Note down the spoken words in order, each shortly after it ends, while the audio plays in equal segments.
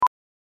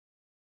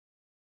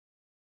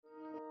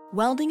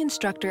Welding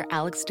instructor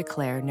Alex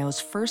DeClaire knows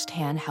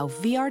firsthand how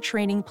VR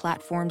training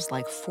platforms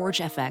like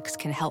ForgeFX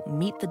can help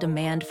meet the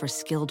demand for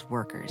skilled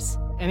workers.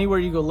 Anywhere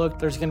you go look,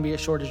 there's going to be a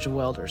shortage of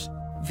welders.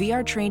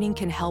 VR training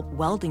can help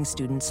welding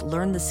students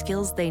learn the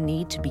skills they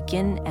need to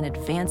begin and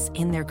advance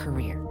in their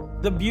career.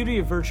 The beauty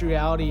of virtual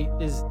reality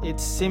is it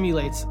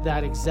simulates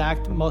that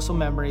exact muscle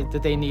memory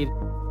that they need.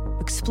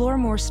 Explore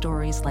more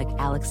stories like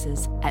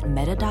Alex's at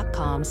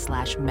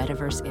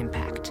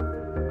meta.com/metaverseimpact.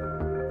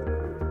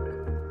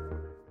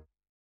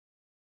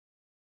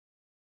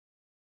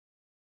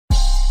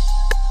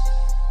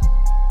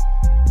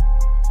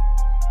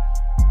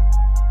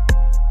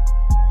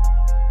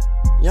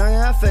 Young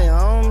Hefe,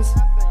 homes.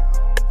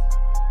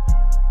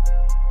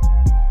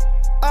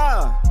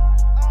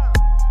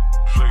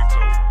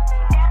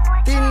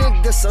 These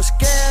niggas so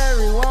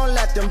scary, won't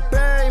let them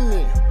bury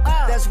me.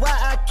 That's why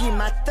I keep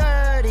my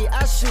 30,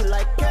 I shoot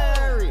like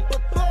Curry.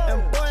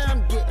 And boy,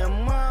 I'm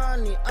getting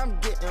money,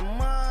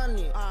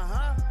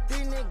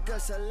 These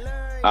niggas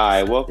hilarious. All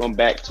right, welcome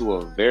back to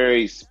a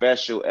very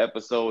special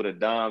episode of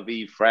Don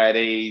V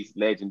Fridays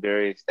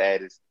Legendary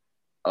Status.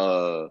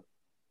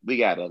 We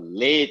got a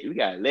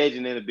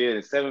legend in the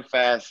building,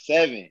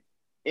 757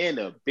 in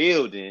the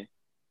building.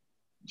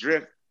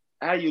 Drift,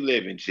 how you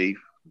living, Chief?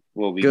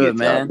 Well, we good,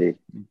 man.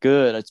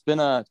 Good. It's been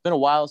a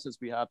while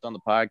since we hopped on the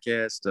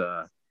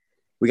podcast.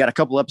 We got a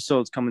couple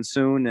episodes coming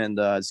soon, and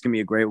it's gonna be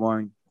a great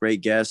one.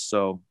 Great guest.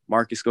 So,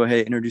 Marcus, go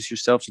ahead and introduce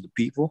yourself to the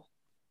people.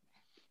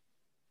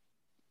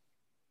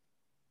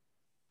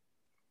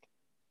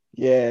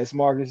 Yeah, it's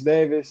Marcus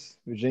Davis,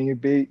 Virginia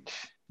Beach,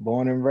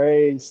 born and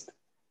raised.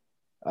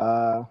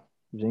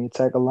 Virginia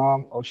Tech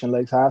alum, Ocean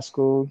Lakes High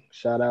School.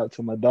 Shout out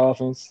to my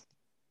Dolphins.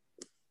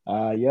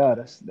 Yeah,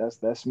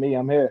 that's me.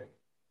 I'm here.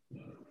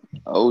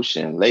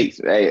 Ocean Lakes.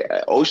 Hey,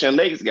 Ocean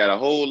Lakes got a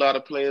whole lot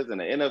of players in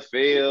the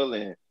NFL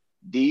and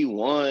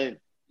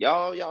D1.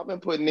 Y'all been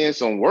putting in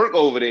some work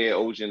over there at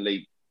Ocean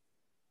Lake.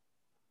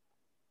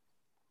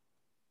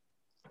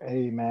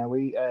 Hey man,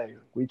 we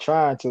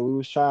trying to. We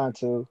was trying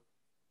to.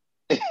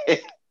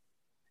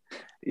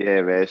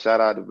 Yeah, man.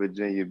 Shout out to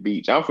Virginia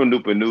Beach. I'm from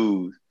Newport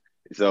News.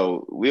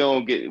 So we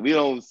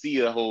don't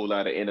see a whole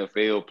lot of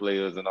NFL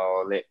players and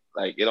all that.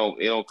 Like it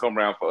don't come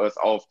around for us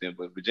often.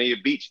 But Virginia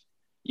Beach,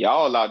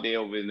 y'all out there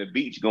over in the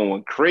beach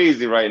going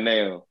crazy right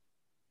now.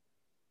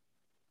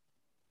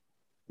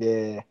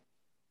 Yeah,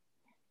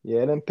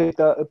 it picked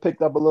up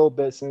a little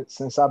bit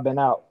since I've been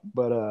out,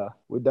 but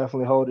we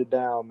definitely hold it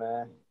down,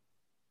 man.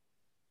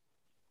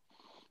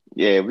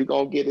 Yeah, we're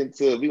gonna get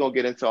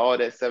into all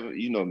that seven.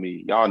 You know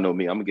me, y'all know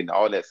me. I'm gonna get into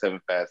all that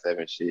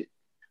 757 shit.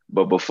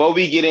 But before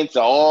we get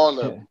into all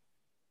of it,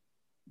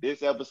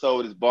 this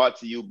episode is brought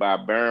to you by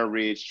Burn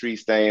Ridge Tree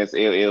Stands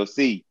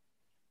LLC.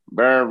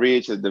 Burn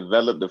Ridge has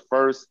developed the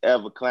first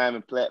ever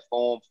climbing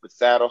platform for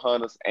saddle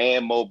hunters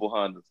and mobile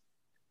hunters.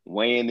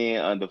 Weighing in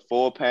under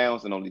 4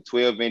 pounds and only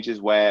 12 inches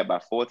wide by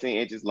 14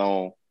 inches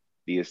long,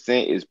 the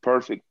Ascent is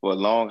perfect for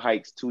long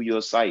hikes to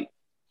your site.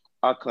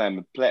 Our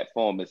climbing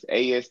platform is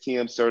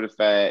ASTM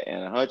certified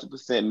and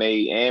 100%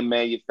 made and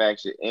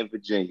manufactured in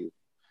Virginia.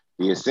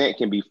 The Ascent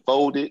can be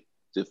folded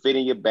to fit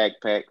in your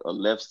backpack or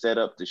left set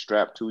up to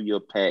strap to your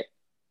pack.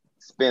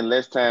 Spend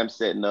less time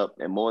setting up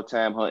and more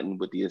time hunting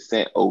with the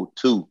Ascent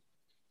O2.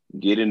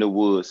 Get in the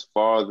woods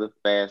farther,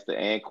 faster,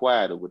 and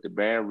quieter with the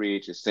Burn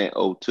Ridge Ascent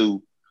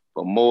O2.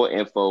 For more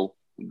info,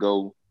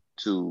 go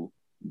to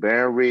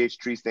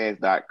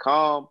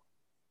burnridgetreestands.com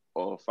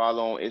or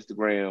follow on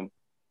Instagram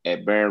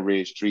at Burn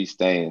Ridge Tree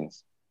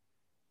Stands.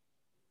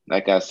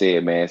 Like I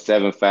said, man,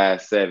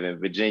 757,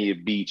 Virginia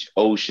Beach,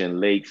 Ocean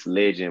Lakes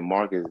legend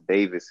Marcus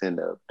Davis in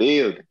the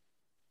building.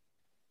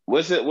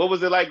 What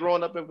was it like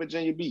growing up in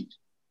Virginia Beach?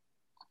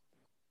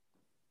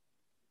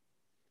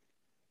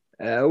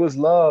 It was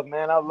love,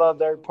 man. I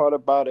loved every part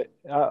about it.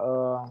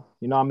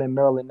 I'm in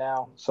Maryland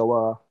now,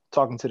 so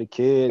talking to the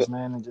kids,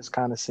 man, and just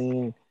kind of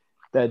seeing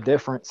that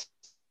difference.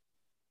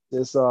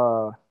 It's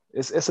a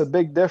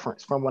big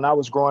difference from when I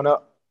was growing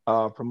up,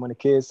 from how the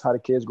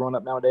kids growing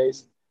up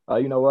nowadays.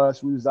 We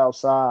was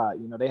outside.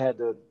 They had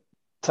to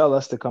tell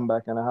us to come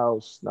back in the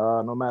house,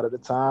 no matter the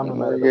time, no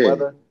matter the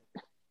weather.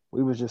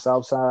 We was just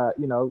outside,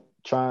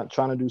 trying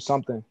to do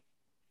something.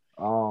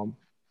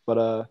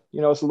 But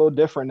it's a little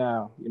different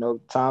now.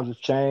 Times have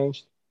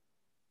changed.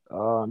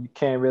 You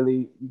can't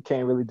really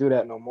do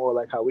that no more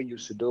like how we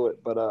used to do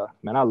it. But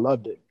man, I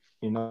loved it.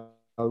 I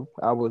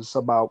was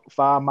about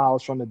 5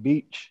 miles from the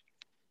beach.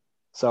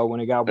 So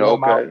when it got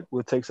warm out,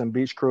 we'll take some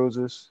beach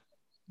cruises.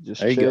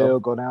 Just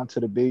chill, go down to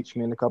the beach,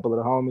 me and a couple of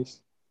the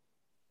homies.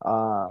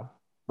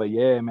 But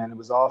yeah, man, it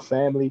was all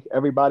family.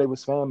 Everybody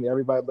was family.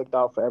 Everybody looked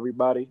out for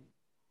everybody.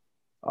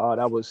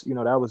 That was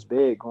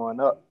big growing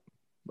up.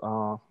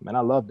 Man,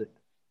 I loved it.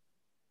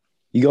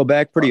 You go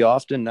back pretty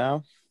often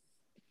now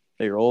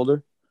that you're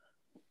older?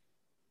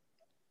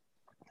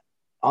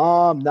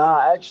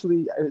 Nah,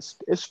 actually,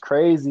 it's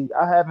crazy.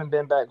 I haven't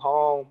been back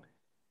home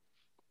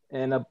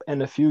in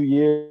a few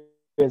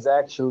years,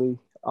 actually.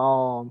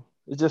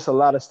 It's just a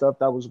lot of stuff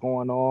that was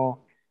going on.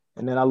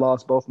 And then I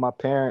lost both my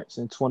parents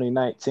in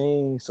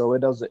 2019. So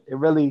it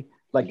really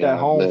like that God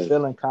home bless.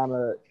 feeling kind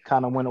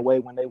of went away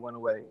when they went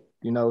away.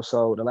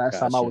 So the last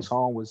time I Gotcha. was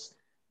home was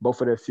both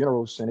of their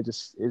funerals, and it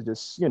just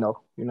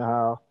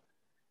how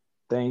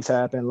things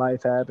happen,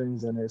 life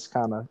happens, and it's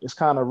kind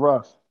of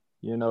rough,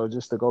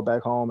 just to go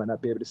back home and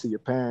not be able to see your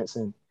parents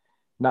and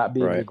not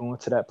be able to Right. go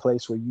into that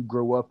place where you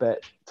grew up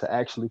at to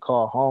actually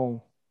call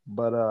home.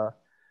 But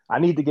I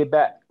need to get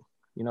back.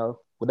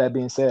 With that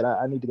being said,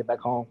 I need to get back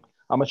home.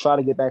 I'm gonna try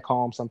to get back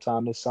home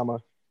sometime this summer.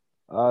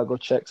 Go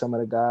check some of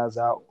the guys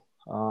out.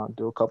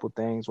 Do a couple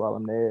things while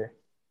I'm there.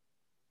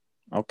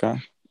 Okay.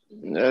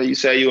 You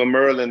say you in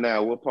Maryland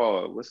now. What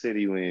part? What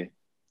city you in?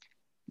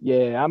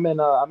 Yeah, I'm in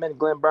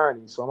Glen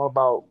Burnie, so I'm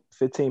about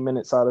 15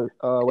 minutes out of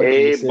away from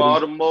the Hey, city.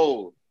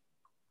 Baltimore.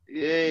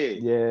 Yeah.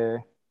 Yeah,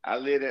 I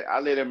lived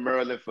in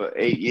Maryland for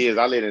 8 years.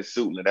 I lived in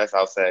Suitland. That's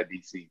outside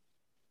DC.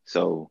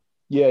 So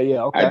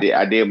yeah, okay.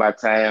 I did my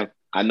time.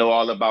 I know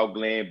all about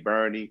Glen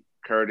Burnie,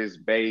 Curtis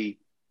Bay,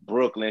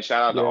 Brooklyn.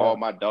 Shout out to Yeah. all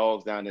my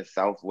dogs down in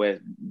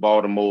Southwest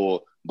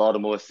Baltimore,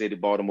 Baltimore City,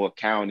 Baltimore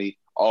County,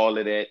 all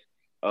of that.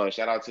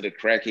 Shout out to the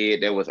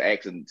crackhead that was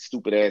asking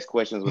stupid ass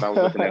questions when I was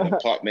looking at an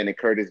apartment in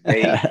Curtis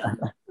Bay.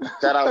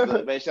 Shout out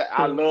to man.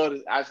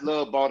 I just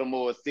love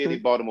Baltimore City,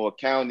 Baltimore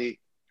County,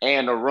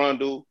 Anne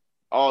Arundel,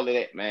 all of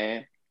that,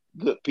 man.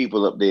 Good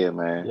people up there,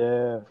 man.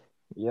 Yeah,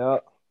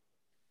 yep.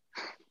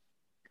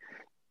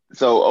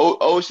 So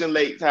Ocean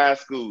Lakes High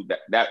School,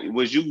 that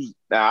was you.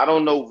 Now I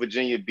don't know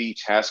Virginia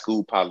Beach high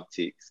school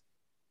politics.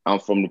 I'm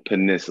from the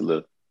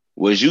peninsula.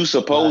 Was you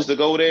supposed Right, to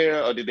go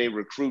there, or did they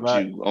recruit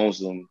right. you on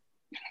some?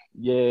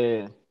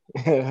 Yeah.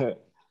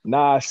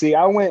 Nah,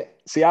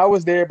 I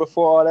was there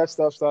before all that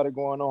stuff started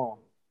going on.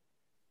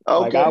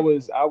 Like Okay. I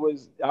was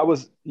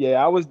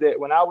there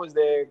when I was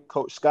there.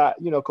 Coach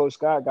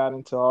Scott got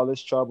into all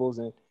this troubles,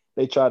 and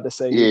they tried to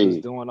say he was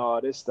Yeah. doing all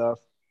this stuff.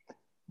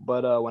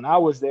 But when I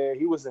was there,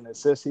 he was an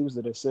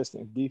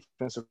assistant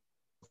defensive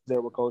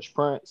there with Coach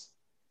Prince,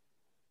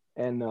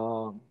 and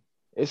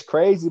it's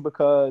crazy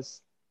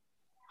because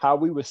how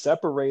we were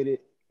separated.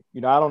 I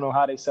don't know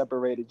how they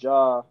separated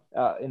y'all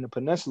in the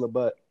peninsula,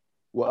 but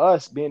with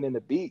us being in the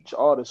beach,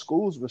 all the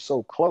schools were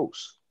so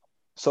close.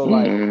 So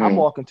like I'm Mm-hmm.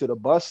 walking to the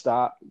bus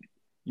stop.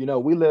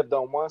 We lived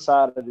on one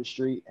side of the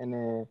street, and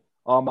then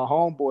all my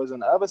homeboys on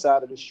the other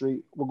side of the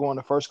street were going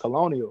to First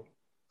Colonial.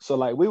 So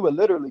like we would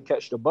literally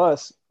catch the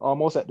bus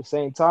almost at the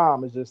same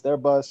time. It's just their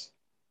bus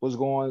was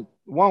going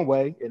one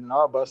way and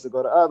our bus to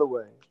go the other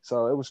way.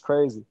 So it was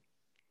crazy.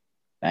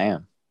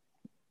 Damn.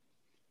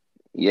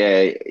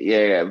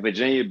 Yeah.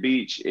 Virginia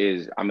Beach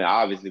is. I mean,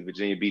 obviously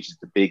Virginia Beach is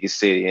the biggest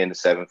city in the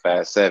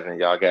 757.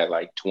 Y'all got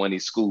like 20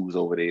 schools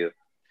over there,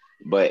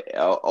 but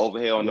over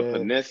here on the Yeah,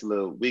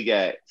 peninsula, we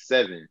got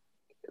 7,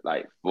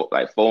 like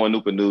 4 in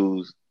Newport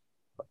News,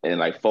 and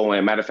like 4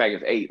 in, matter of fact,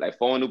 it's 8, like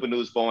 4 in Newport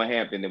News, 4 in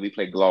Hampton, then we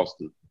play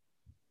Gloucester.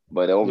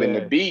 But over in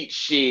the yeah, beach,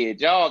 shit,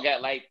 y'all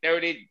got like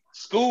 30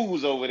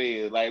 schools over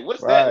there. Like,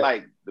 what's that right.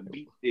 like? The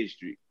Beach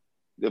District,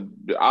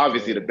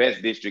 obviously the Yeah,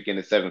 best district in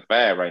the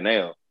 7-5 right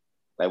now.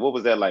 Like, what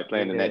was that like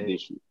playing in that yeah,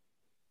 district?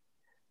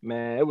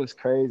 man, it was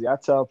crazy. I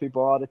tell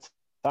people all the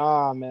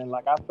time, man.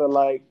 Like I feel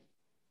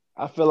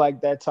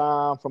like that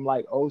time from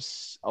like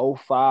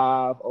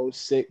 05,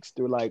 06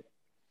 through like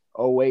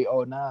 08,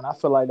 09. I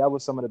feel like that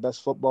was some of the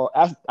best football.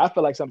 I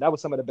feel like that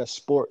was some of the best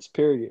sports,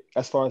 period,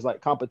 as far as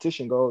like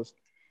competition goes,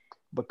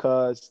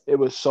 because it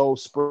was so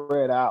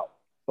spread out.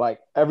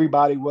 Like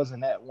everybody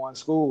wasn't at one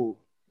school.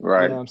 You know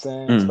Right. what I'm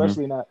saying? Mm-hmm.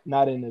 Especially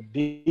not in the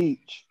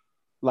beach.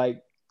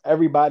 Like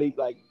everybody,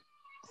 like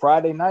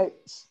Friday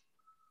nights,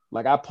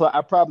 like I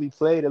probably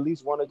played at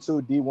least 1 or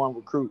 2 D1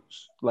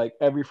 recruits like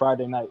every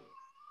Friday night.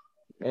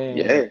 And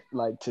Yeah.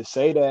 like to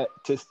say that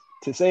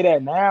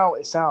now,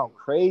 it sounds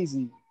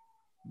crazy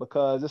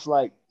because it's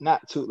like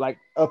not too like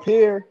up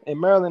here in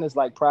Maryland is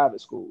like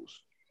private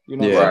schools. You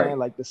know what I'm Yeah. Right. saying?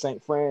 Like the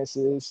St.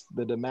 Francis,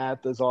 the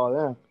DeMathas, all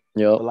them.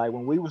 Yep. But like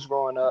when we was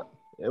growing up,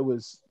 it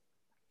was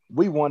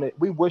we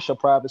wish a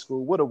private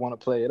school would have wanted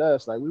to play at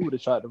us. Like we would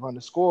have tried to run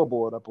the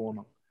scoreboard up on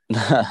them.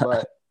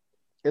 But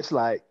it's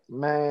like,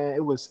 man, it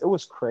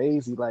was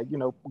crazy. Like,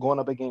 going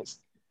up against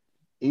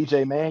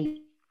EJ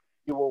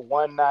Manuel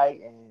one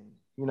night, and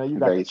you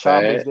got the They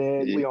Choppers sad.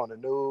 there. Yeah. We on the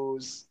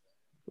news,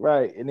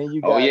 right? And then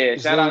you Oh got yeah.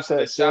 Shout out Zeus to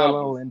the at Salem,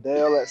 Choppers.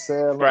 Lindell at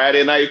Salem.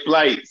 Friday night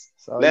flights.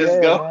 So Let's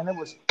yeah, go. man, it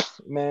was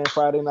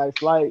Friday night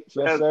flights,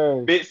 yes That's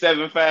sir. bit That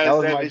was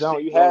my 757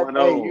 joint. shit You had, going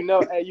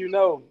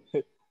on.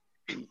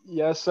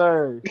 yes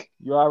sir.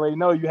 You already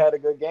know you had a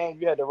good game.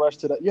 You had to rush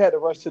to the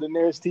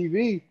nearest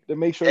TV to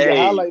make sure your Hey,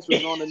 highlights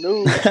was on the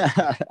news.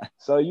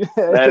 So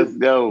let's you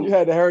go.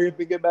 had to hurry up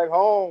and get back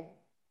home.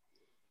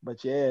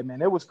 But yeah,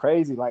 man, it was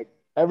crazy. Like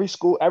every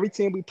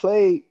team we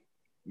played,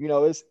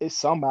 it's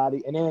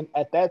somebody. And then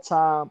at that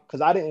time,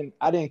 because I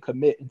didn't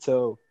commit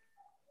until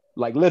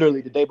like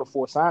literally the day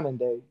before signing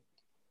day.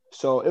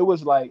 So it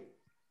was like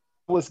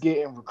I was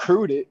getting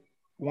recruited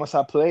once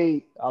I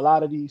played a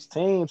lot of these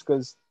teams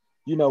because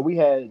we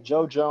had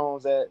Joe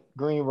Jones at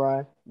Green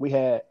Run, we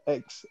had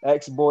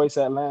ex Boyce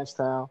at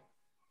Lansdowne,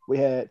 we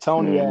had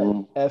Tony at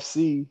Mm-hmm.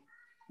 FC,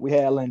 we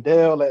had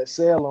Lindell at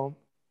Salem.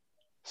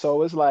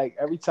 So it's like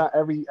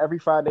every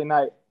Friday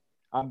night,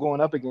 I'm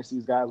going up against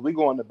these guys. We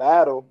go into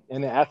battle,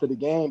 and then after the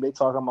game, they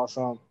talking about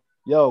some,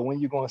 yo, when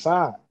you gonna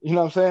sign? You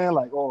know what I'm saying?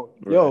 Like, oh,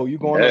 yo, you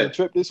going on Yeah. the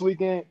trip this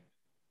weekend?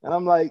 And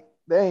I'm like,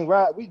 they ain't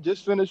right. We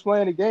just finished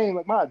playing the game.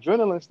 Like my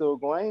adrenaline's still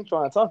going. I ain't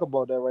trying to talk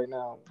about that right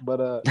now.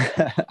 But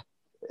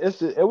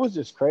it was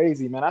just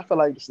crazy, man. I feel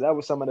like that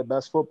was some of the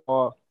best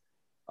football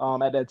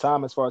at that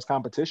time as far as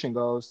competition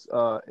goes.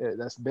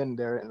 That's been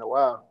there in a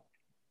while.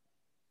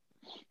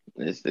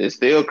 It's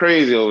still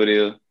crazy over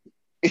there.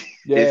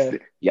 Yeah,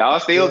 Y'all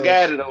still yeah,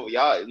 got it over.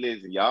 Y'all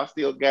listen, y'all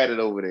still got it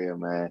over there,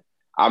 man.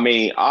 I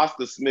mean,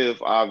 Oscar Smith,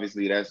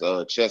 obviously that's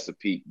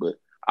Chesapeake, but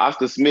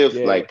Oscar Smith,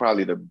 yeah, like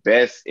probably the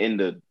best in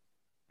the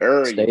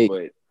area, State.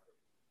 but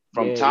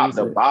from yeah, top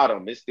to easily.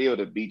 bottom, it's still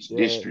the Beach Yeah,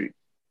 District.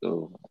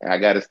 So I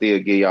gotta still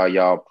give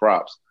y'all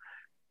props.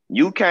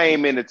 You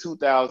came in the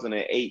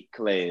 2008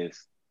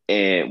 class,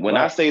 and when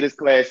I right. say this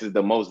class is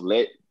the most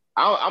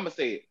I'm gonna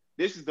say it.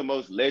 This is the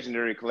most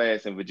legendary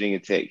class in Virginia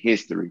Tech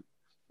history.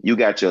 You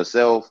got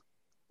yourself,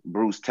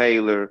 Bruce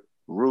Taylor,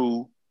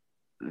 Rue,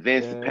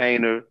 Vince Yeah,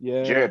 Painter,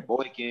 yeah. Jared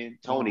Boykin,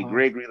 Tony Uh-huh.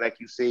 Gregory, like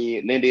you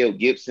said, Lindale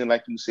Gibson,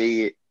 like you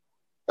said,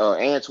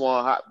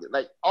 Antoine Hop,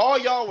 like all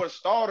y'all were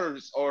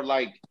starters or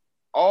like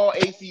all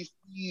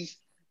ACC's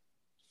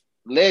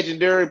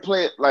legendary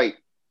play. Like,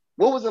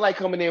 what was it like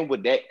coming in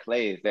with that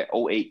class, that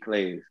 '08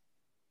 class?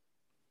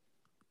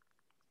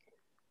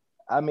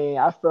 I mean,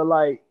 I feel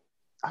like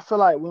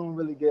we don't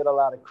really get a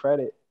lot of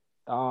credit.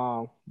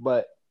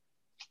 But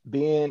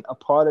being a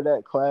part of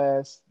that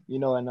class, you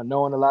know, and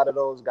knowing a lot of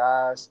those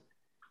guys,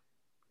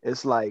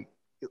 it's like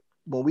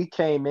when we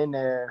came in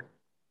there,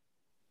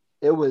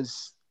 it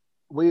was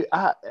we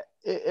I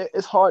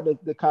it's hard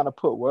to kind of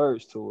put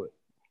words to it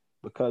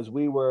because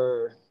we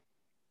were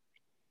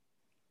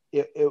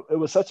it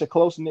was such a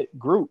close knit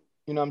group,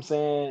 you know what I'm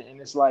saying?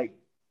 And it's like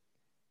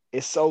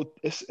it's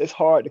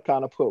hard to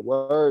kind of put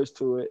words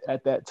to it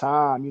at that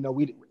time. You know,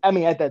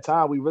 at that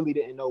time we really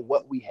didn't know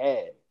what we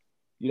had.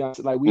 You know,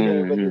 like we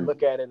didn't really Mm-hmm.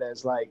 look at it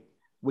as like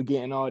we're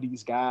getting all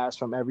these guys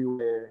from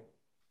everywhere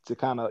to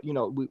kind of, you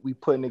know, we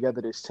putting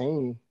together this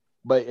team.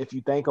 But if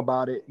you think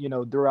about it, you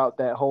know, throughout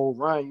that whole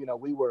run, you know,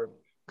 we were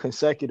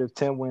consecutive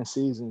 10-win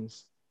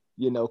seasons,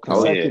 you know,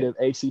 Oh yeah. consecutive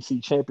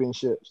ACC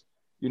championships,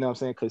 you know what I'm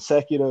saying?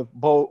 Consecutive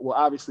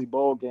obviously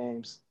bowl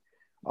games.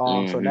 So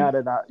Mm-hmm. now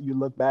that you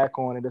look back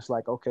on it, it's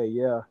like, okay,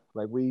 yeah,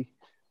 like we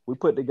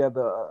put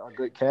together a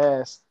good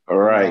cast, All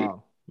and right.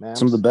 man,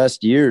 Some of the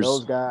best years,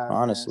 those guys, man,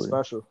 honestly.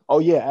 special. Oh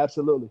yeah,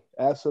 absolutely,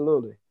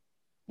 absolutely.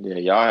 Yeah,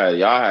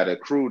 y'all had a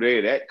crew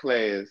there. That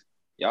class,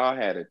 y'all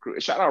had a crew.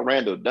 Shout out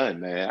Randall Dunn,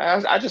 man.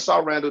 I just saw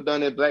Randall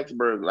Dunn in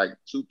Blacksburg like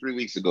 2-3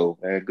 weeks ago.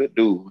 Man, good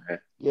dude, man.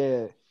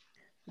 Yeah,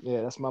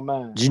 yeah, that's my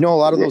man. Did you know a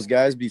lot of Yeah. those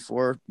guys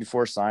before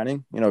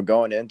signing? You know,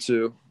 going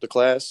into the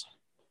class.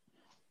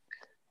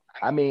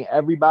 I mean,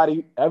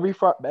 everybody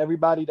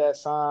that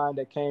signed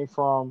that came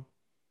from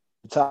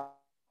the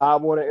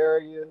Tidewater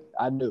area,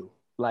 I knew.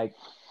 Like,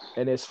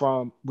 and it's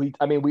from we.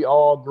 I mean, we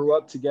all grew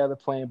up together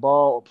playing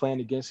ball or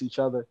playing against each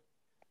other.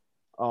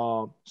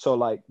 So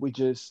like we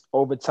just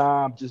over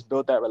time just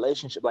built that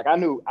relationship. Like I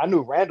knew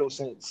Randall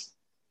since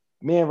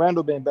me and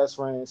Randall been best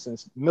friends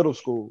since middle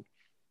school.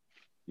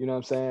 You know what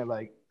I'm saying?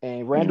 Like,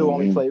 and Randall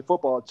only Mm-hmm. played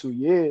football 2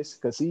 years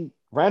because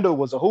Randall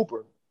was a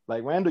hooper.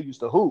 Like Randall used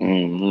to hoop.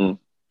 Mm-hmm.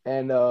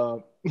 And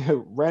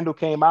Randall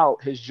came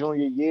out his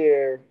junior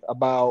year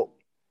about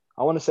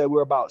I want to say we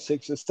were about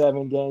 6 or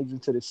 7 games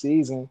into the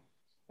season,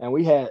 and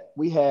we had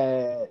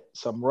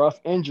some rough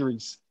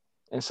injuries,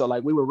 and so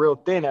like we were real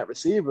thin at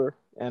receiver,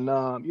 and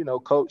you know,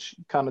 coach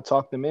kind of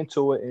talked him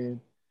into it, and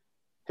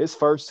his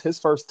first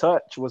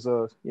touch was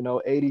a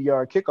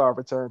 80-yard kickoff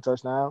return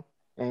touchdown,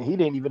 and he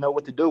didn't even know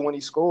what to do when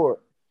he scored,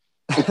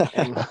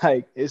 and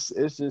like it's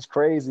just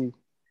crazy,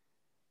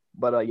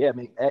 but yeah, I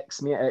mean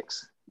me and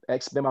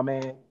X been my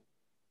man,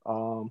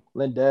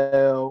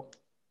 Lindell.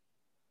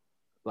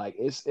 Like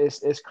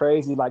it's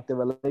crazy, like the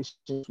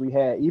relationships we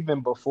had even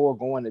before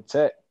going to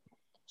Tech.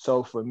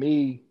 So for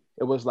me,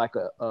 it was like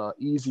a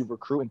easy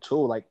recruiting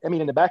tool. Like I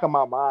mean, in the back of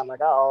my mind,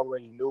 like I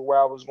already knew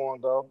where I was going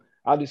to go.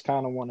 I just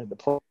kind of wanted to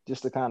play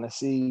just to kind of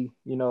see,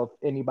 you know, if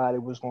anybody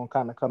was going to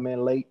kind of come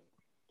in late.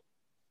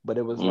 But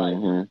it was like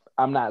Mm-hmm.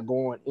 I'm not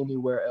going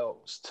anywhere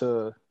else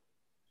to.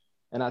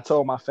 And I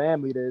told my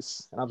family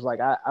this, and I was like,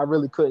 I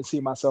really couldn't see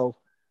myself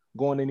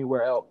going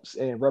anywhere else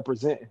and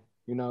representing.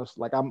 You know, it's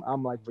like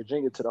I'm like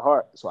Virginia to the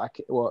heart. So I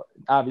can't, well,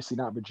 obviously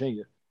not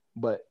Virginia,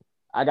 but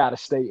I gotta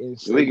stay in We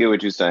state. get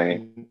what you're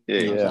saying. You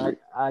Yeah. know, Yeah.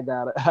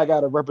 so I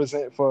gotta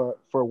represent for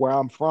where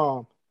I'm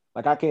from.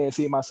 Like I can't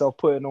see myself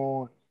putting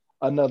on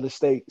another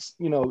state's,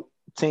 you know,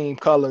 team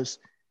colors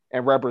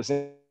and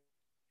represent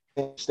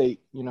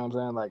state. You know what I'm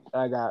saying? Like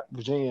I got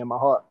Virginia in my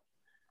heart.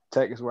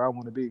 Tech is where I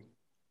want to be.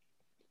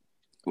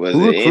 Was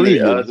Who there any recruited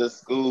you? other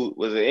school?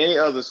 Was there any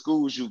other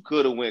schools you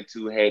could have went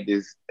to had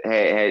this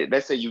had?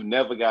 Let's say you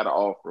never got an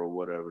offer or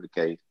whatever the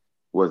case.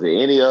 Was there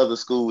any other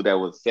school that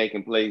was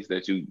second place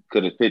that you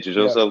could have pictured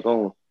Yeah. yourself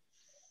going?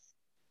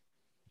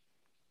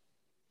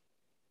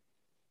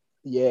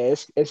 Yeah,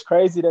 it's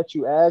crazy that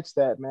you asked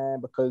that, man,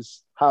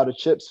 because how the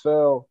chips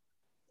fell,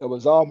 it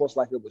was almost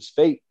like it was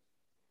fate.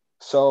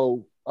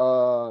 So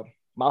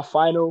my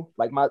final,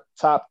 like my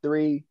top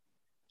three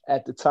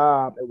at the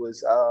time, it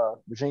was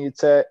Virginia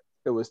Tech,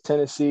 it was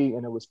Tennessee,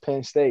 and it was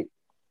Penn State.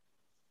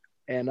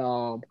 And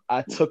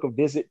I took a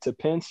visit to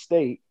Penn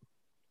State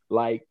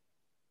like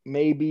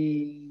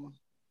maybe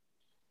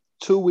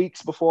 2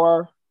 weeks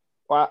before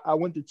I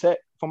went to Tech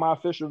for my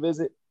official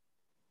visit.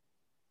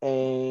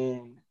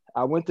 And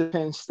I went to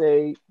Penn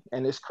State,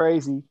 and it's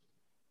crazy.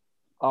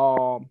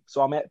 So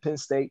I'm at Penn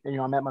State, and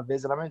I'm at my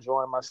visit. I'm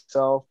enjoying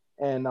myself,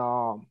 and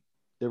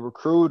the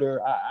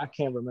recruiter, I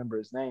can't remember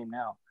his name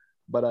now,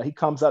 but he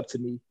comes up to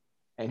me,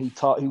 and we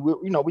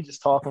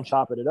just talking,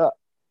 chopping it up,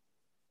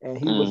 and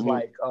he was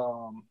like,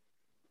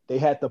 they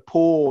had to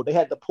pull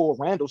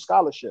Randall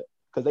scholarship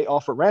because they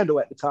offered Randall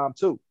at the time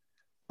too,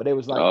 but it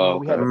was like,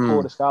 we had to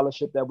pull the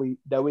scholarship that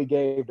we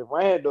gave to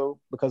Randall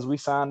because we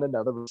signed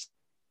another,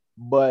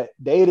 but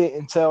they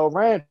didn't tell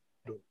Randall.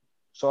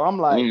 So I'm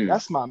like,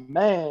 that's my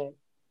man.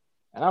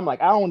 And I'm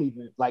like, I don't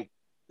even like,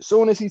 as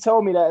soon as he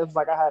told me that, it's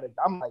like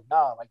I'm like,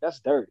 nah, like that's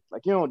dirty.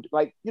 Like, you don't,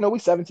 like, we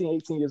 17,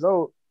 18 years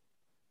old.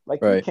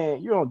 Like, right.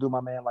 you don't do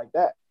my man like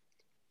that.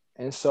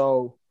 And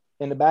so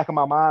in the back of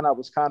my mind, I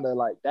was kind of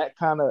like, that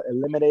kind of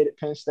eliminated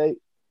Penn State.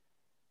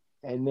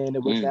 And then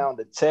it was down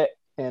to Tech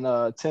and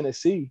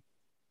Tennessee.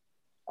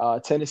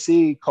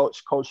 Tennessee,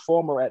 Coach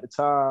Former at the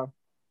time,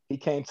 he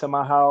came to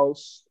my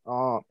house,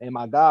 and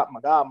my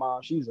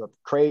godmom, she was a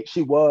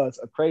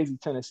crazy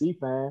Tennessee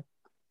fan.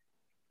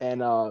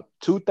 And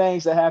two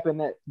things that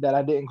happened that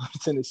I didn't go to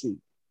Tennessee.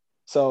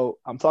 So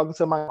I'm talking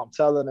to my mom,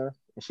 telling her,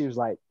 and she was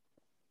like,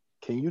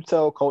 "Can you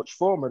tell Coach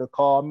Former to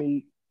call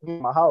me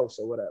in my house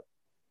or whatever?"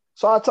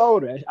 So I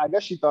told her. I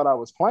guess she thought I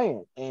was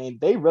playing, and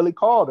they really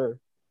called her,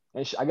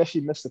 and I guess she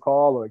missed the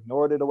call or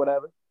ignored it or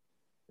whatever.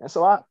 And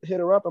so I hit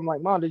her up. I'm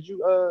like, "Mom, did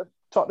you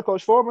talk to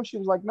Coach Former?" She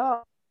was like,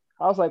 "No."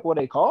 I was like, "Well,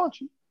 they called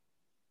you."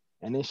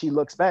 And then she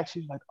looks back.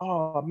 She's like,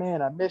 "Oh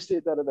man, I missed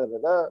it." Da da da da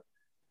da.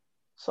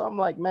 So I'm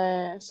like,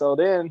 man. So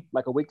then,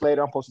 like a week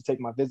later, I'm supposed to take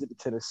my visit to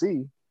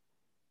Tennessee,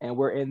 and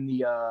we're in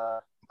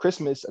the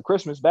Christmas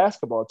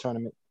basketball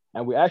tournament,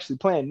 and we're actually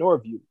playing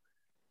Norview.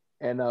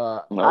 And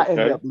I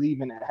ended up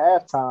leaving at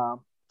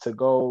halftime to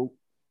go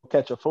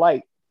catch a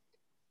flight,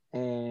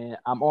 and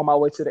I'm on my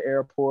way to the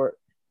airport.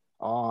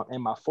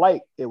 And my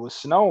flight, it was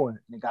snowing,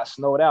 and it got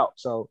snowed out.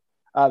 So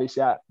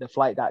obviously, the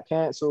flight got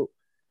canceled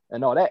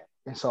and all that.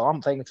 And so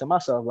I'm thinking to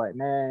myself, like,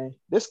 man,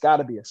 this got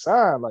to be a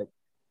sign. Like,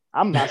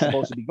 I'm not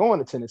supposed to be going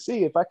to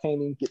Tennessee if I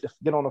can't even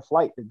get on a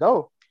flight to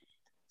go.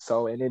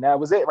 So, and then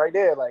that was it right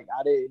there. Like,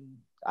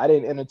 I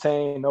didn't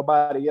entertain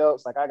nobody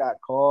else. Like, I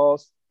got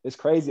calls. It's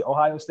crazy.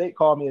 Ohio State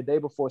called me a day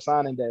before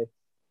signing day.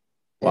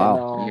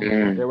 Wow.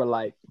 And they were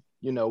like,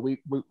 we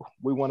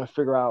want to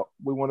figure out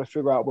what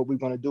we're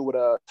going to do with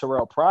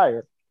Terrell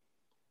Pryor.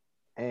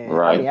 And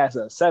I mean, as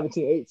a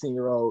 17,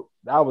 18-year-old,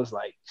 I was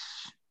like,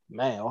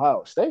 man,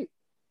 Ohio State.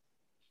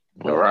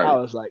 But I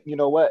was like, you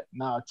know what?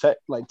 Nah, Tech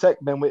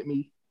been with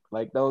me.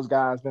 Like, those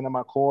guys been in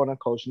my corner.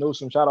 Coach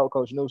Newsom, shout out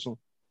Coach Newsom.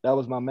 That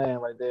was my man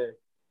right there.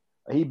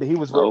 He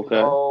was with me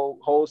the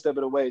whole step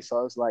of the way. So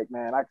I was like,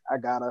 man, I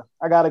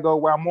gotta go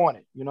where I'm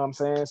wanted. You know what I'm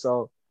saying?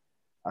 So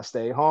I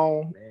stayed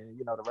home, and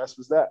the rest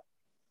was that.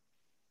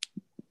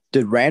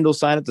 Did Randall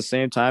sign at the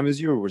same time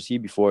as you, or was he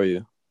before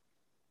you?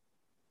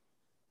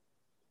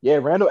 Yeah,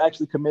 Randall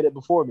actually committed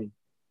before me.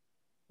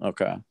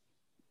 Okay.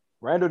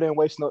 Randall didn't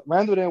waste no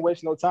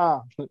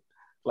time.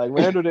 Like,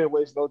 Randall didn't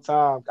waste no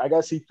time. I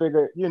guess he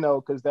figured,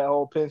 because that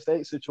whole Penn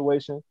State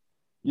situation,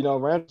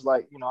 Randall's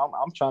like,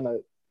 I'm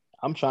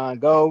trying to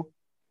go.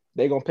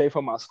 They gonna pay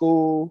for my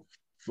school.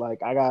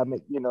 Like, I gotta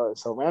make,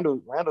 So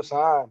Randall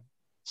signed.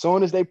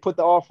 Soon as they put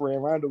the offer in,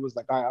 Randall was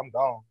like, all right, I'm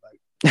gone. Like,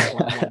 that's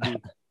what I'm gonna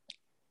do.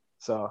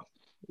 So,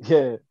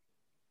 yeah.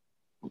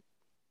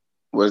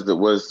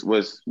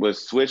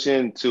 Was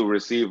switching to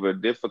receiver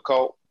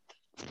difficult,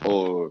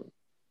 or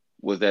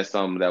was that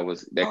something that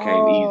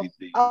came easy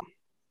to you?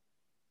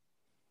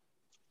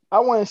 I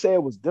wouldn't say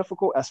it was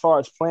difficult as far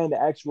as playing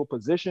the actual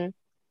position.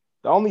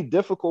 The only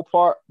difficult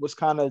part was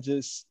kind of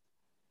just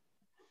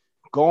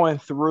going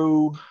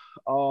through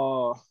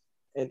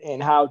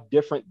and how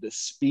different the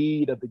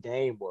speed of the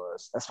game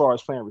was as far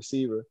as playing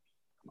receiver.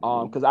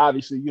 Because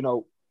obviously,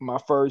 my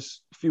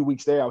first few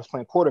weeks there, I was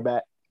playing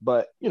quarterback,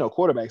 but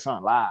quarterbacks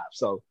aren't live,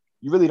 so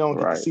you really don't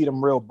get to see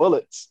them real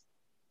bullets.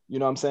 You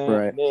know what I'm saying?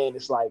 Right. And then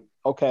it's like,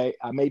 okay,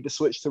 I made the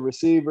switch to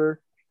receiver.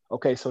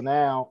 Okay, so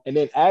now, and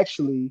then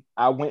actually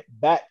I went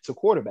back to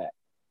quarterback.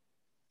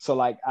 So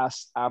like I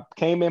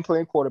came in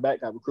playing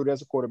quarterback, got recruited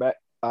as a quarterback.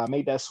 I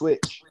made that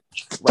switch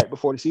right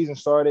before the season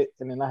started,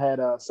 and then I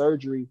had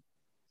surgery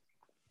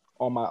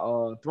on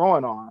my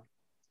throwing arm.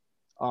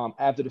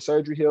 After the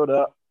surgery healed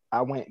up,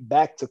 I went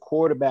back to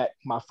quarterback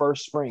my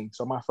first spring.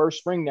 So my first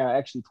spring now I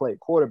actually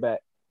played quarterback,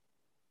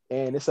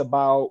 and it's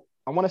about,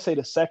 I want to say,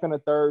 the second or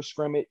third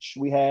scrimmage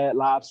we had,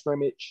 live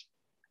scrimmage.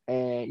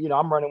 And,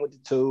 I'm running with the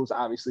twos.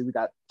 Obviously, we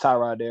got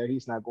Tyrod there.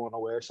 He's not going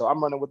nowhere. So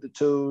I'm running with the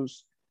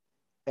twos.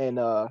 And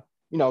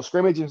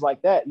scrimmages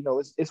like that,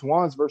 it's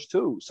ones versus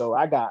twos. So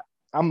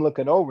I'm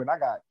looking over and I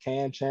got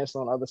Cam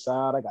Chancellor on the other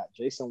side. I got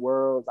Jason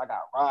Worlds. I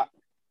got Rock.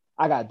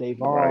 I got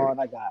Davon.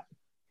 I got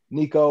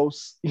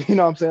Nikos. You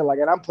know what I'm saying? Like,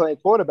 and I'm playing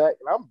quarterback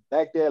and I'm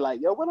back there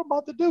like, yo, what I'm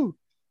about to do?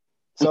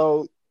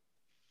 So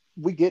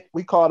we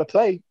call the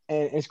play,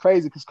 and it's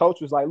crazy because coach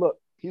was like, look,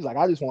 he's like,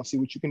 I just want to see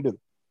what you can do.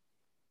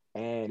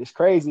 And it's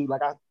crazy.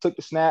 Like, I took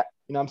the snap,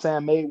 you know what I'm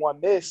saying, made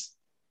one miss,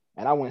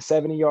 and I went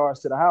 70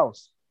 yards to the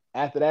house.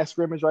 After that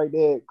scrimmage right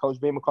there,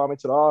 Coach Beamer called me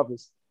to the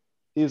office.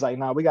 He was like,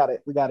 nah, we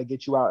gotta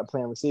get you out and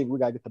playing receiver. We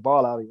gotta get the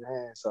ball out of your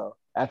hands. So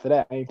after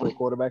that, I ain't play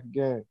quarterback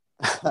again.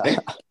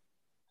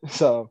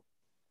 So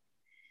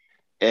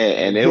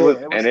it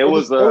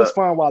was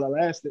fun while it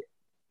lasted.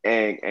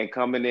 And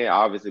coming in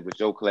obviously with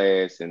your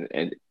class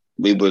and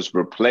we was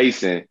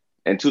replacing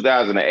in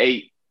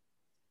 2008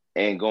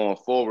 and going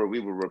forward, we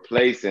were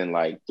replacing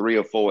like 3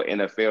 or 4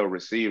 NFL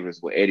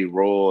receivers with Eddie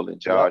Royal and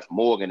Josh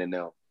Morgan and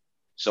them.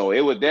 So it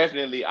was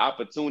definitely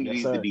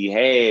opportunities to be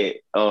had.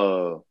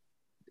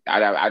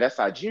 That's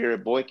how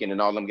Jared Boykin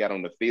and all them got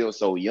on the field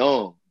so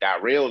young,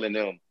 Darrell and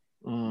them,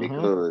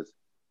 because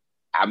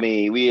I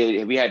mean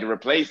we had to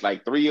replace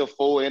like 3 or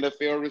 4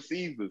 NFL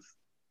receivers.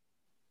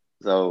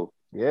 So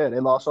yeah, they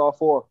lost all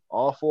four.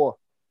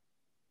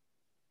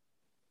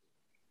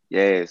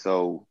 Yeah,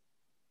 so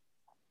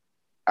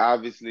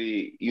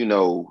obviously,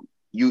 you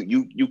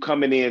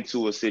coming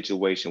into a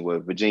situation where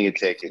Virginia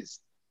Tech is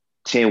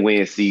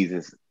 10-win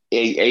seasons,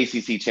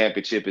 ACC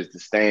championship is the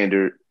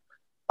standard.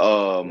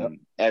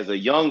 As a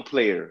young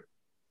player,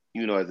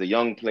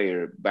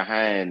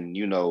 behind,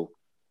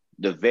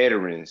 the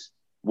veterans,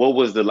 what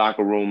was the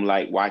locker room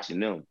like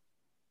watching them?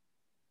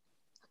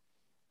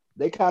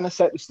 They kind of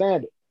set the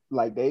standard.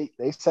 Like they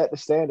set the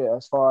standard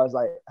as far as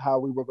like how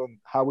we were going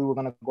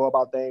to go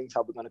about things,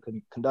 how we're going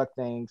to conduct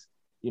things,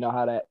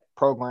 how that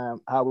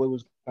program, how it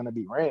was going to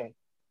be ran.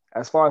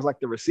 As far as like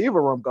the receiver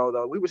room go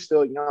though, we were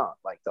still young.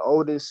 Like the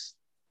oldest,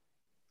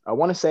 I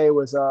want to say it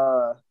was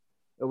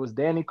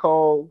Danny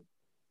Cole,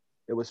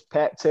 it was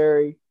Pat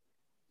Terry,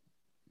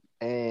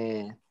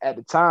 and at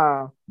the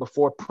time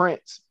before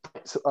Prince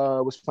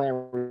was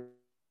playing,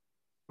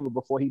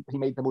 before he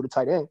made the move to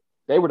tight end,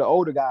 they were the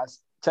older guys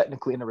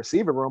technically in the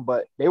receiver room,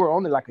 but they were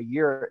only like a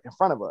year in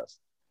front of us.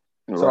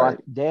 Right.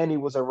 So Danny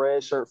was a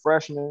redshirt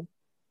freshman.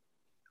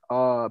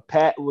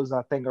 Pat was,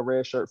 I think, a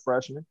redshirt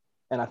freshman.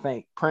 And I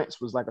think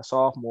Prince was like a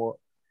sophomore.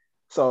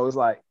 So it was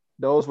like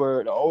those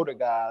were the older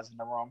guys in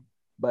the room.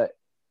 But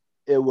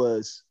it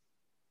was,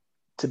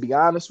 to be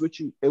honest with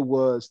you, it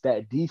was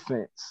that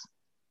defense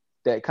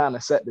that kind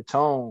of set the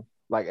tone.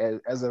 Like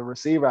as a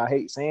receiver, I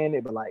hate saying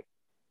it, but like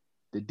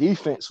the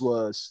defense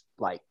was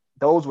like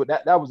that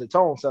was the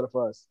tone setter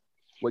for us.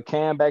 With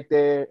Cam back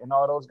there and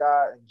all those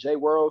guys, and Jay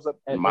Worlds up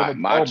and Macho.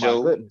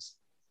 Oh my goodness.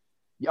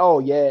 Oh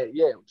yeah.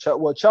 Cho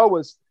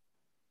was.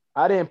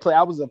 I didn't play.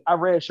 I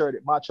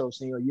redshirted Macho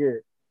senior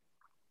year,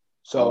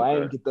 so I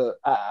didn't get the.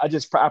 I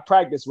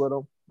practiced with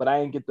him, but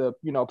I didn't get the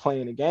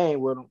playing the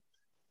game with him.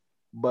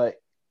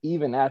 But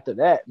even after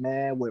that,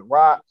 man, with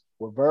Rock,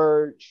 with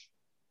Verge,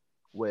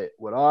 with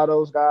all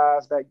those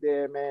guys back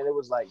there, man, it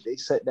was like they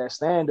set that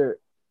standard,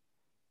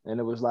 and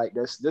it was like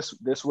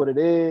this what it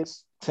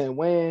is. 10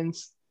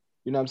 wins.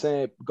 You know what I'm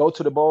saying? Go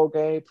to the bowl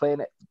game, play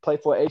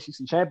for an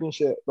ACC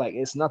championship. Like,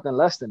 it's nothing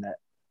less than that.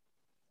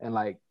 And,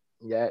 like,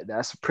 yeah,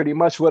 that's pretty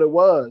much what it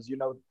was.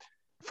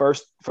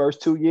 First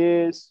 2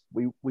 years,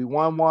 we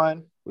won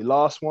one, we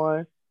lost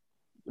one.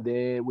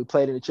 Then we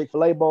played in the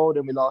Chick-fil-A Bowl,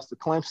 then we lost to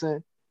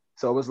Clemson.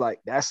 So it was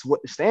like, that's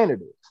what the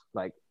standard is.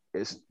 Like,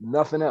 it's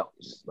nothing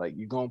else. Like,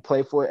 you're going to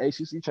play for an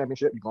ACC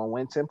championship. You're going to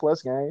win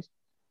 10-plus games.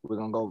 We're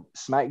going to go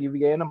smack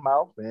UVA in the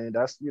mouth. And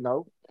that's,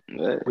 and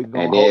then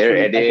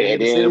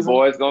the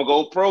boys gonna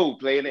go pro,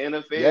 play in the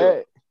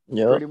NFL.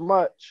 Yeah, pretty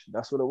much.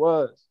 That's what it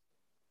was.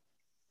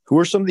 Who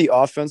are some of the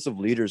offensive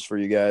leaders for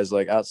you guys?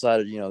 Like outside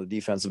of the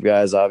defensive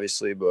guys,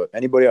 obviously, but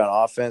anybody on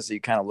offense that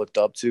you kind of looked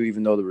up to,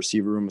 even though the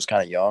receiver room was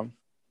kind of young?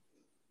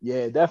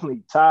 Yeah,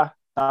 definitely.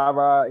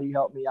 Tyrod, he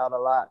helped me out a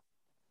lot.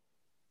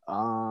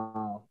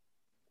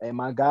 And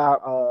my guy,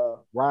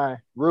 Ryan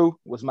Rue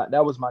was my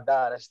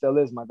guy. That still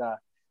is my guy.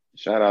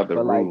 Shout out to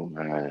Rue,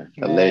 man,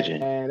 a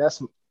legend. And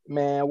that's.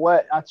 Man,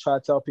 what I try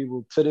to tell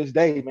people to this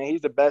day, man,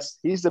 he's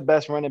the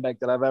best running back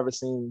that I've ever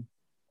seen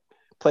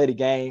play the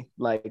game,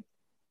 like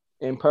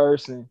in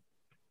person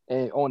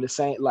and on the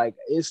same, like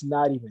it's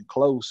not even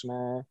close,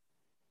 man.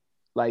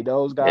 Like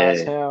those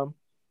guys, him,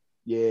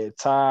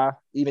 Ty,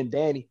 even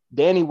Danny.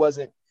 Danny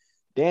wasn't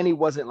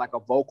like a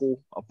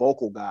vocal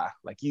guy.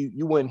 Like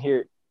you wouldn't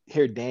hear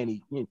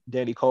Danny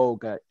Cole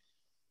got,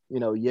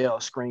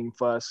 yell, scream,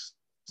 fuss,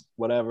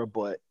 whatever.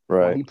 But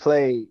when he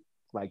played,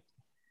 like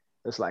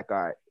it's like, all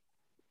right,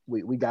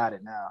 we got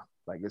it now.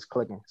 Like it's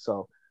clicking.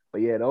 So,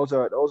 but yeah, those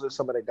are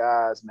some of the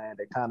guys, man,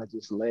 that kind of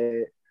just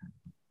led.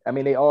 I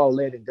mean, they all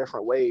led in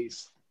different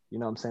ways, you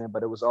know what I'm saying?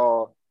 But it was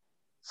all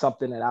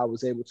something that I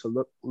was able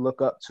to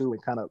look up to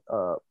and kind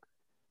of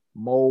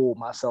mold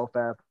myself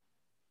after.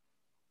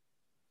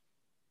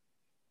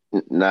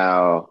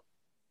 Now,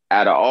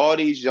 out of all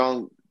these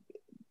young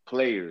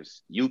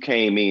players. You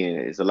came in.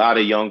 It's a lot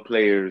of young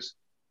players.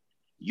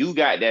 You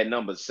got that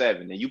number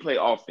 7, and you play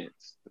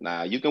offense.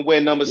 Now, you can wear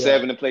number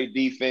 7 and play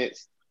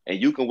defense, and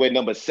you can wear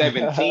number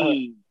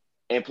 17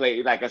 and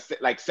play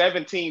like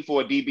 17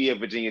 for a DB at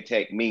Virginia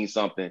Tech means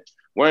something.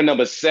 Wearing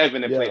number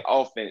 7 and play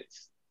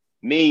offense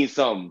means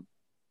something.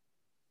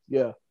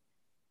 Yeah.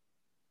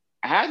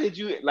 How did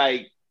you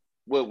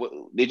what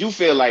did you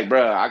feel like,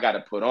 bro? I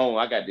got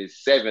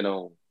this 7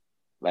 on.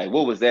 Like,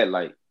 what was that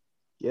like?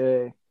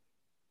 Yeah,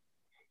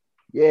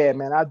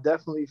 man. I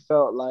definitely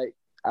felt like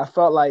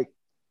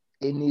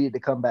it needed to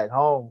come back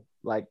home.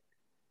 Like,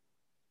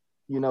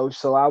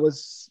 so I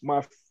was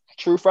my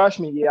true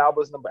freshman year. I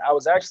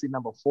was actually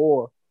number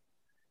 4,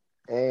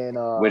 and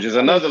which is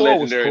another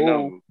legendary cool,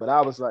 number. But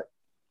I was like,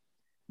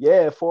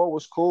 4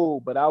 was cool,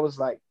 but I was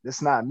like,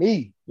 it's not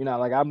me.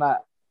 Like I'm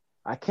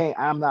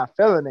not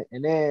feeling it.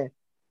 And then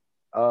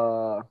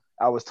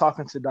I was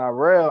talking to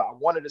Darrell. I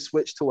wanted to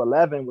switch to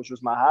 11, which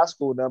was my high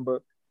school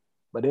number,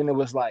 but then it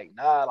was like,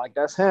 nah, like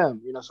that's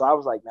him. So I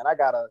was like, man,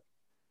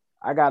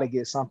 I gotta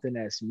get something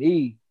that's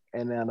me.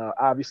 And then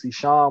obviously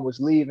Sean was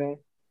leaving,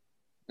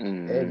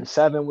 and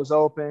 7 was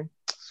open.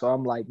 So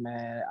I'm like,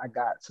 man, I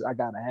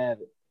gotta have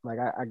it. Like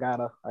I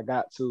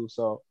got to.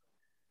 So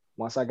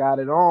once I got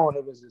it on,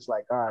 it was just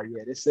like, all right,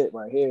 yeah, this it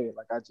right here.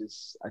 Like I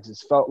just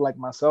felt like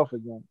myself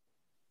again.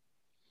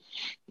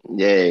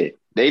 Yeah,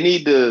 they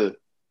need to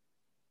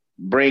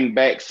bring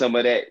back some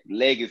of that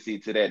legacy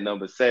to that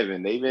number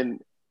 7. They've been,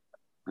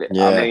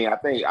 I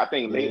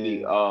think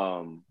lately,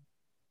 I'm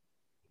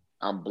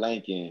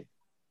blanking.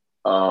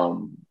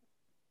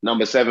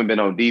 Number 7 been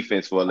on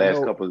defense for the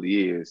last couple of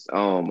years.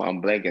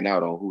 I'm blanking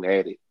out on who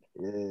had it.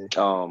 Yeah.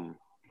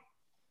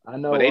 I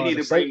know, but they need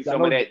to bring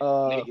some of that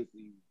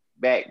legacy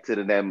back to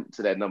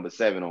that number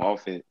 7 on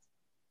offense.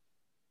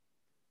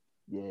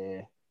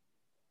 Yeah.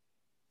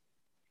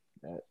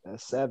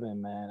 That's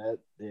 7, man.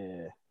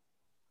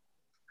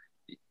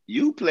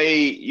 You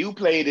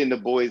played in the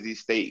Boise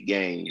State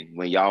game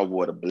when y'all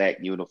wore the black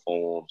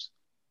uniforms.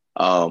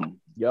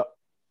 Yep.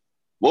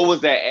 What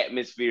was that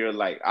atmosphere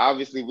like?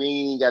 Obviously, we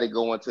ain't got to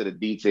go into the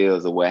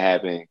details of what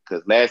happened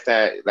because last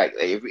time, like,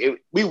 if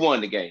we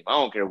won the game. I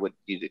don't care what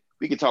you did.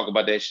 We can talk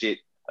about that shit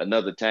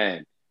another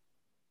time.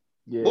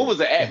 Yeah. What was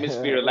the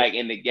atmosphere like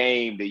in the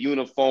game? The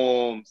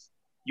uniforms?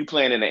 You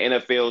playing in an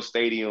NFL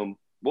stadium?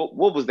 What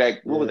was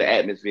that? What was the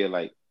atmosphere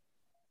like?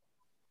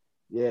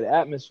 Yeah, the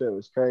atmosphere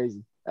was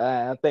crazy.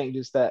 I think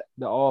just that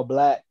the all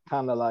black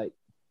kind of like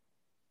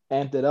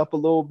amped it up a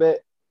little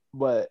bit,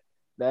 but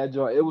that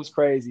joint, it was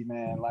crazy,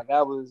 man. Like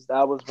that was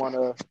one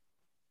of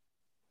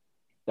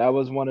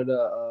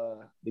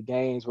the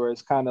games where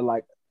it's kind of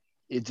like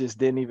it just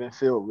didn't even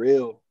feel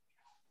real.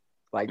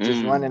 Like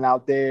just running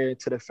out there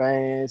to the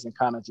fans and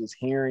kind of just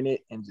hearing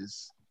it and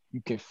just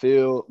you could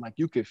feel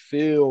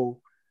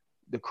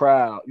the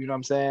crowd. You know what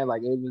I'm saying?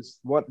 Like it was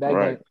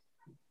game.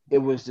 It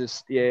was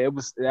just it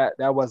was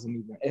that wasn't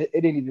even it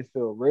didn't even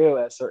feel real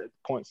at certain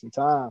points in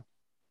time.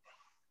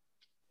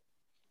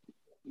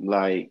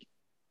 Like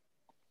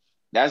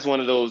that's one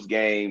of those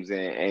games,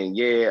 and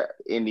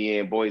in the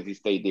end, Boise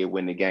State did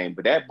win the game.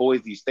 But that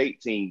Boise State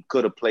team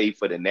could have played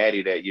for the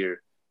Natty that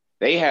year.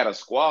 They had a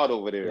squad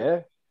over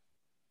there.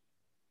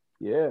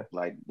 Yeah.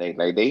 Like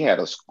they had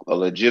a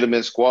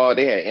legitimate squad.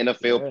 They had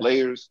NFL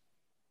players.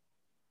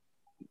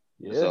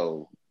 Yeah.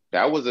 So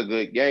that was a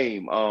good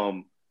game.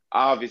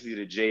 Obviously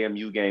the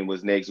JMU game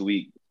was next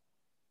week.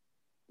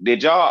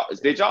 Did y'all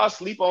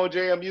sleep on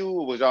JMU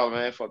or was y'all,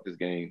 man, fuck this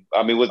game?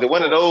 I mean, was it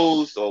one of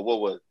those or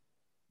what was it?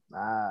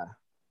 Nah.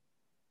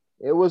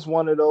 It was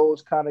one of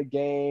those kind of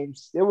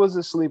games. It was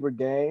a sleeper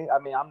game. I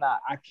mean,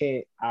 at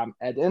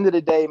the end of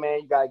the day, man,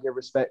 you got to give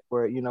respect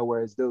for it,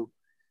 where it's due.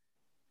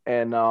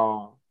 And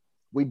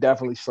we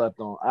definitely slept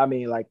on. I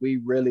mean, like, we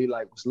really,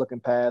 like, was looking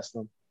past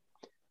them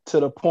to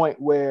the point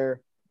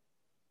where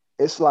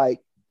it's like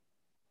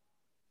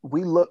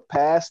we look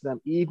past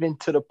them even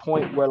to the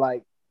point where,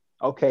 like,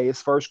 okay,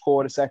 it's first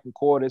quarter, second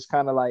quarter. It's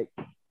kind of like,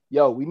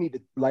 yo, we need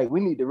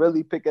to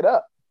really pick it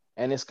up.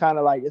 And it's kind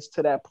of like it's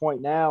to that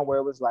point now where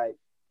it was like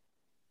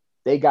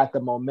they got the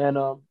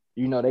momentum,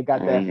 they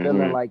got that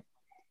feeling like,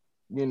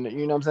 you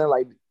know what I'm saying?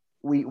 Like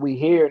we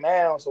here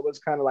now, so it's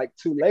kind of like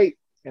too late,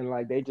 and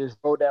like they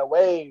just go that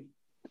way.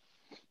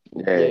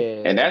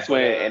 Yeah. And that's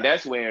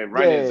when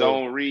running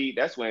zone read.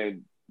 That's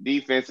when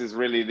defenses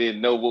really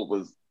didn't know what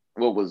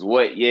was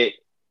what yet.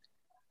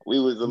 We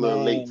was a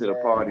little late to the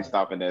party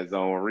stopping that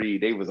zone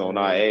read. They was on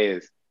our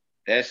ass.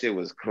 That shit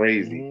was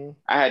crazy.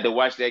 I had to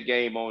watch that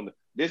game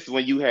this is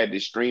when you had to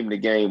stream the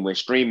game when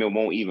streaming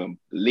won't even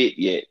lit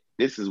yet.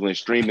 This is when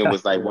streaming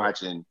was like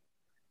watching.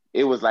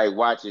 It was like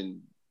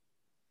watching.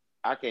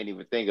 I can't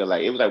even think of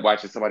it was like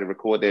watching somebody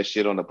record that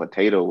shit on a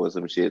potato or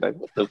some shit. Like,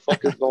 what the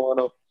fuck is going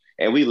on?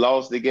 And we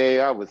lost the game.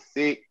 I was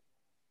sick.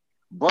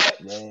 But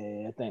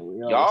I think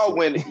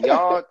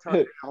y'all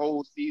turned the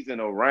whole season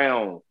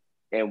around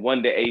and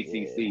won the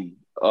ACC.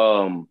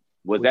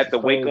 Was that the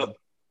wake up?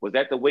 Was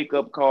that the wake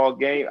up call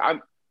game?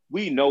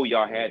 We know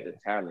y'all had the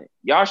talent.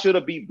 Y'all should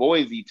have beat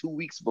Boise 2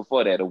 weeks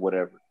before that or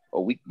whatever,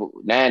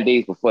 9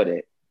 days before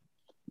that.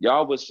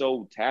 y'all was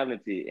so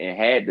talented and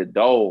had the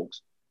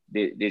dogs.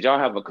 Did y'all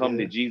have a come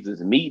to Jesus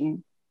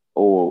meeting,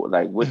 or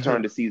like what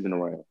turned the season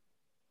around?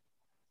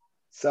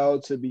 So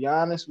to be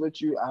honest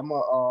with you,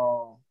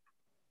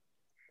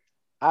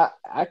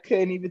 I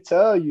couldn't even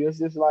tell you. It's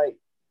just like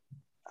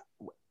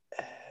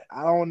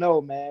I don't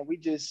know, man. We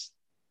just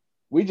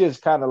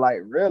kind of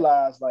like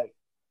realized like,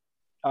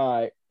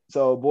 all right,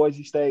 so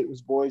Boise State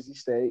was Boise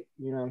State.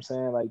 You know what I'm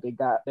saying? Like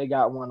they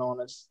got one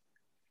on us,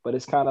 but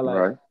it's kind of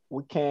like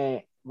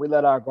we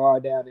let our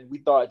guard down, and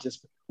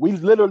we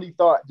literally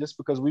thought just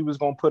because we was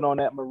gonna put on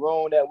that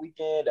maroon that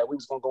weekend that we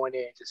was gonna go in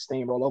there and just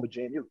steamroll over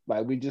JMU.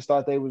 Like we just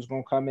thought they was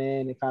gonna come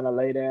in and kind of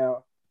lay down.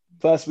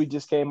 Plus, we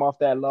just came off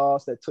that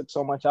loss that took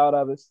so much out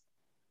of us,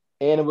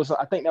 and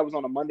I think that was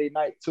on a Monday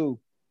night too.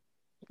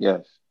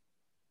 Yes.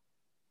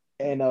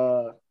 And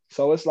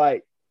so it's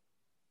like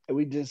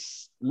we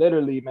just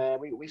literally, man,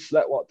 we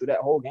slept walk through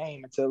that whole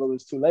game until it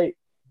was too late,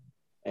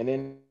 and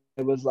then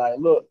it was like,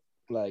 look,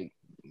 like,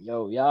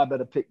 yo, y'all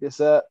better pick this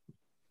up.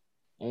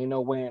 Ain't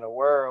no way in the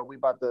world we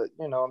about to,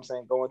 you know what I'm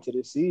saying, go into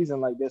this season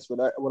like this with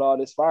all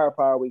this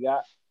firepower we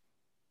got.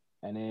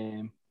 And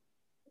then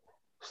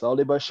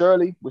slowly but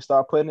surely, we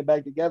start putting it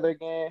back together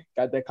again,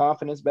 got that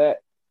confidence back.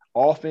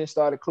 Offense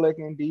started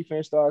clicking,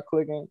 defense started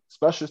clicking,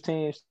 special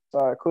teams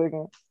started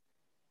clicking.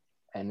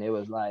 And it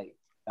was like,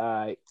 all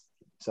right,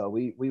 so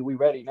we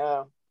ready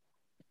now.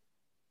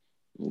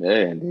 Yeah,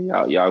 and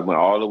y'all went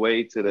all the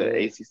way to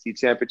the ACC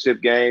championship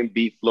game,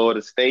 beat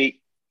Florida State.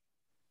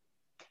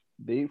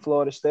 Beat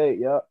Florida State,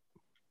 yep.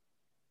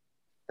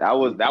 That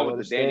was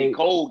the Danny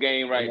Cole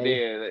game right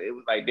there. It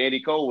was like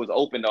Danny Cole was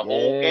open the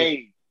whole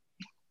game.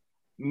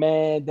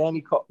 Man,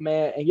 Danny Cole,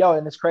 man,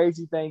 and it's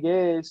crazy thing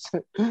is,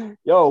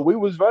 we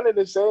was running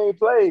the same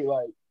play.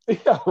 Like, we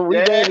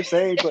ran the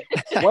same play.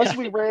 Once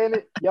we ran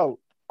it,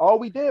 all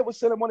we did was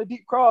send them on a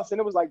deep cross,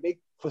 and it was like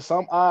for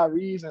some odd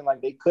reason,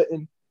 like they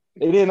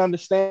didn't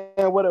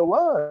understand what it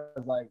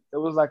was. Like it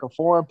was like a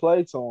foreign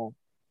play to them.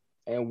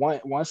 And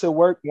once it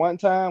worked one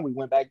time, we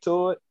went back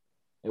to it.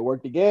 It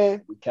worked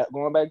again. We kept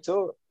going back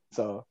to it.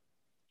 So,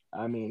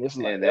 I mean, it's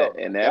like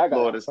that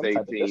Florida State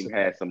team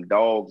had some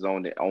dogs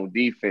on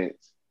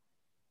defense.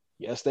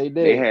 Yes, they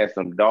did. They had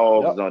some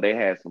dogs on. They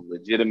had some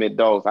legitimate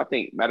dogs. I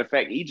think, matter of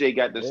fact, EJ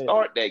got to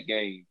start that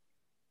game,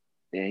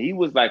 and he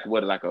was like he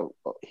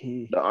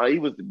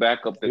was the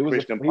backup to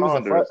Christian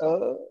Ponder.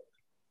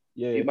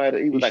 He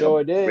was like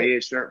a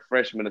red shirt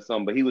freshman or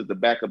something, but he was the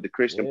backup to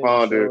Christian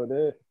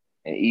Ponder.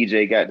 And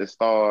EJ got the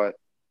start.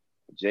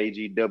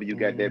 JGW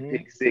got that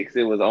pick six.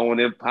 It was on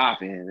and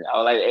popping. I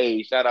was like,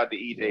 hey, shout out to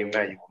EJ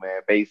Manuel,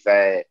 man.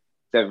 Bayside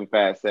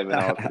 757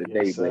 all to the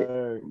day,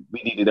 man.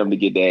 We needed them to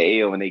get that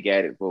L, and they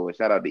got it for us.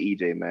 Shout out to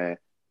EJ, man.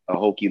 A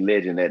Hokie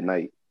legend that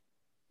night.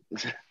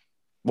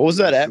 What was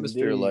that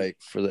atmosphere like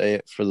for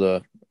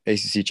the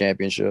ACC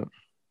championship?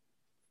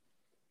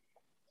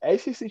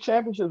 ACC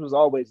championships was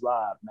always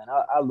live, man.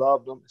 I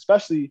loved them,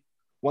 especially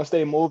once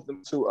they moved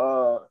them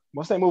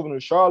to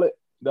Charlotte.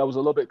 That was a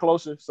little bit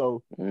closer,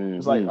 so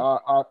it's like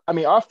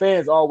our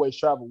fans always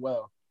travel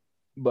well,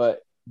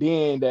 but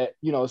being that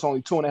it's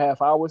only 2.5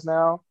 hours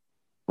now,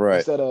 right?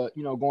 Instead of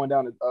going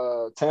down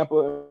to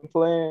Tampa and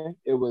playing,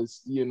 it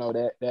was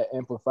that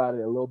amplified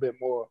it a little bit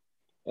more,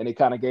 and it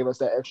kind of gave us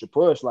that extra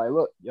push. Like,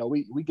 look,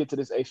 we get to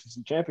this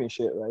ACC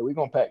championship, like we're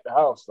gonna pack the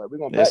house, like we're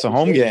gonna. It's a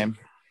home game.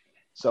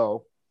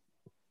 So,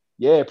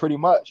 yeah, pretty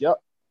much. Yep,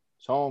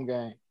 it's home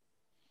game.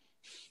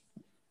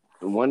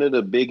 One of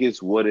the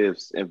biggest what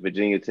ifs in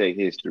Virginia Tech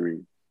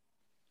history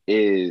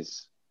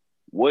is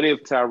what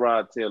if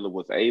Tyrod Taylor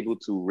was able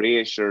to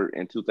redshirt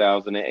in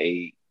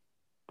 2008?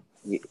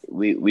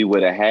 We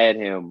would have had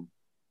him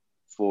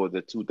for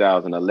the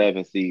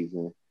 2011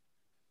 season.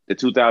 The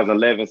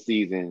 2011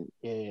 season,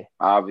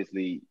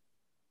 obviously,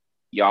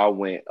 y'all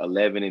went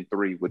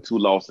 11-3 with 2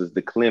 losses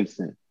to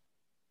Clemson.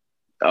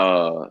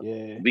 Fuck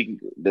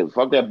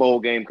that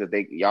bowl game because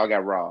y'all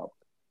got robbed.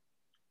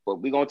 But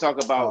we're going to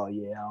talk about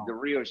the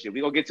real shit.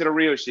 We're going to get to the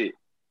real shit.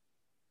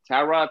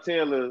 Tyrod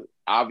Taylor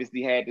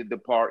obviously had to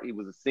depart. He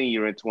was a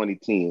senior in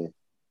 2010.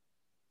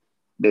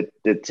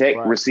 The Tech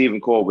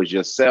receiving core was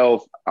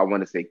yourself. I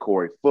want to say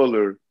Corey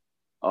Fuller.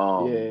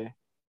 I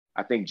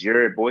think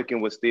Jared Boykin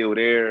was still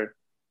there.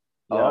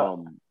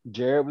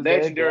 Jared was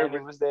legendary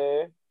there. Was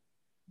there.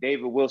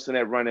 David Wilson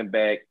at running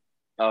back.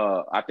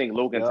 I think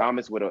Logan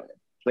Thomas would have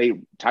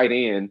played tight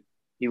end.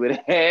 He would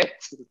have had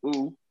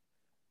to.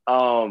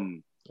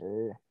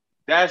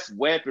 That's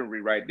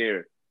weaponry right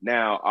there.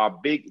 Now,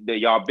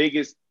 y'all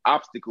biggest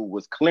obstacle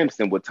was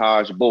Clemson with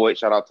Taj Boyd.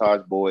 Shout out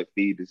Taj Boyd,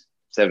 Phoebus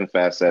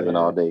 757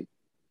 all day.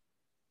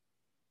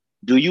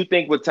 Do you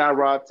think with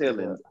Tyrod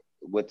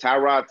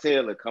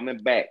Taylor coming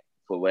back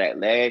for that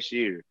last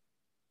year,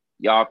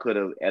 y'all could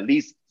have at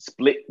least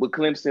split with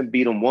Clemson,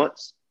 beat them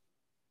once?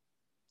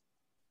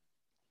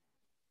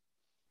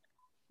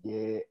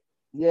 Yeah.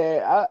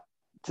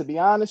 To be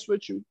honest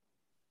with you,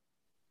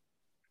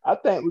 I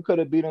think we could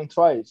have beat them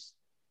twice.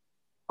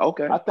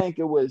 Okay. I think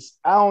it was,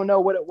 I don't know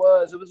what it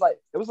was. It was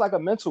like a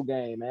mental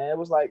game, man. It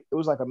was like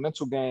a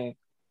mental game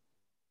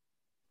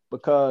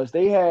because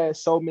they had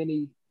so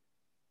many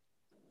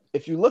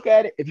if you look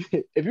at it,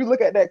 if you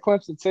look at that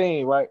Clemson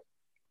team, right,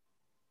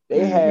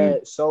 they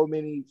had so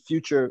many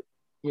future,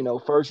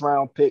 first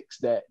round picks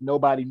that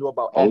nobody knew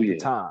about at the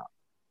time.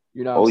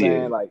 You know what I'm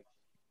saying? Like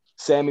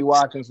Sammy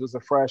Watkins was a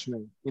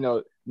freshman.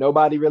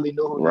 Nobody really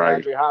knew who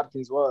DeAndre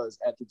Hopkins was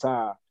at the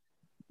time.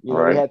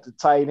 They had the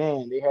tight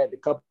end. They had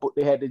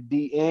the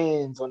D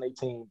ends on their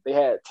team. They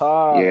had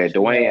Todd. Yeah,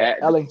 Dwayne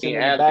Ellington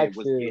in the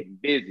backfield. was getting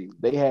busy.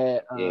 They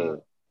had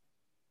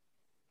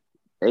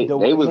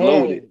they was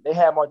loaded. They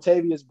had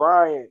Martavius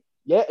Bryant.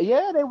 Yeah,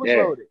 they was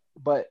loaded.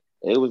 But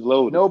it was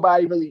loaded.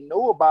 Nobody really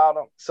knew about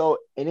them. So,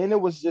 and then it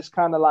was just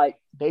kind of like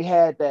they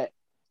had that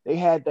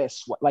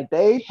swag. Like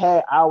they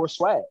had our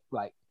swag.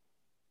 Like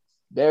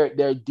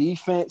their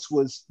defense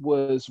was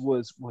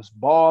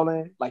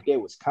balling. Like they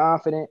was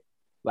confident.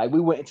 Like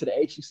we went into the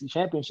HCC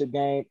championship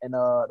game, and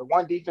the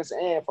one defensive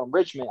end from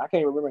Richmond, I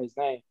can't remember his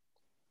name.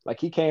 Like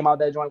he came out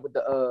that joint with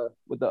the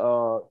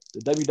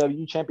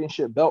WWE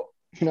championship belt.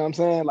 You know what I'm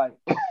saying? Like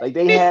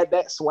they had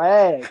that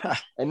swag,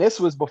 and this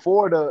was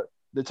before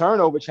the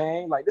turnover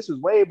chain. Like this was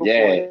way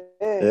before.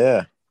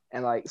 Yeah.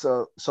 And like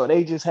so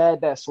they just had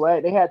that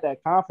swag. They had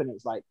that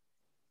confidence. Like,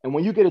 and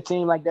when you get a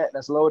team like that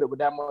that's loaded with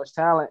that much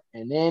talent,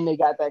 and then they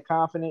got that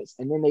confidence,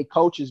 and then they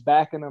coaches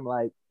backing them,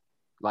 like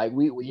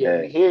we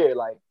here,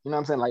 like, you know what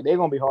I'm saying? Like they're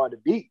gonna be hard to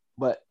beat.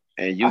 But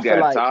and you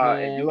got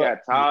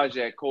Taj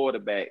at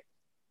quarterback.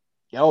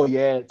 Oh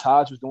yeah,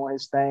 Taj was doing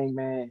his thing,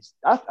 man.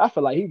 I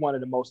feel like he's one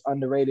of the most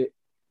underrated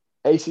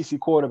ACC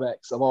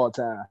quarterbacks of all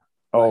time.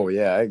 Oh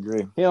yeah, I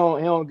agree. He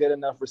don't get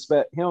enough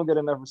respect. He don't get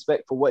enough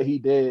respect for what he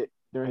did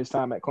during his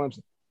time at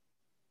Clemson.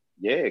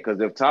 Yeah, because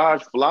if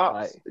Taj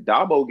flops,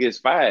 Dabo gets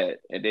fired,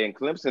 and then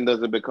Clemson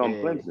doesn't become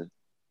Clemson.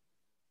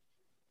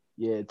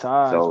 Yeah,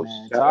 Taj, so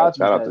man. Taj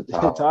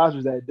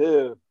was that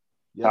dude.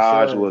 Yes,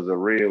 Taj was a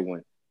real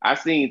one. I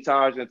seen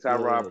Taj and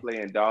Tyrod play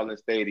in Darling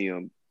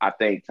Stadium. I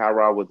think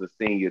Tyrod was a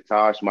senior.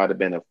 Taj might have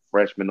been a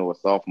freshman or a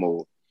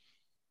sophomore.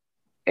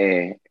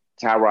 And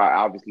Tyrod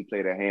obviously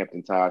played at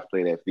Hampton. Taj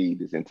played at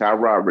Phoebus. And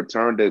Tyrod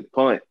returned the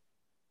punt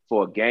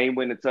for a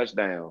game-winning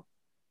touchdown.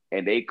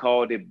 And they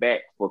called it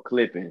back for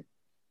clipping.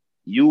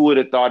 You would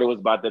have thought it was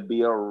about to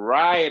be a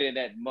riot in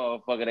that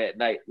motherfucker that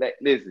night.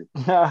 Listen.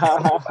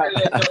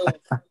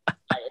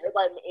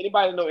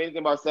 Anybody know anything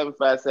about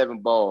 757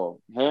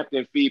 ball?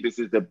 Hampton Phoebus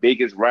is the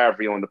biggest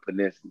rivalry on the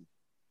peninsula.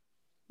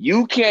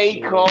 You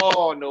can't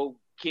call no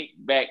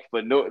kickback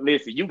for no.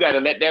 Listen, you got to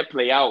let that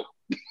play out.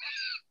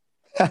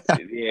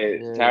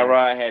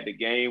 Tyrod had the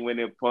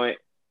game-winning punt.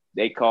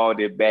 They called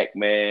it back,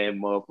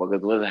 man.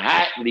 Motherfuckers was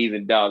hot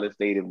leaving Darling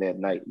Stadium that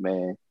night,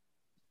 man.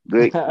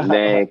 Good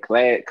man,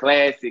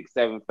 classic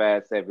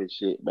 757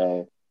 shit,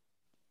 man.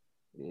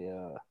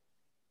 Yeah.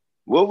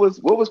 What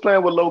was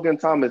playing with Logan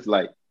Thomas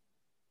like?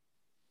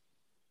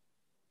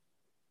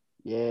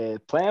 Yeah,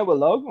 playing with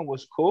Logan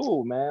was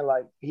cool, man.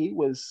 Like it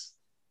was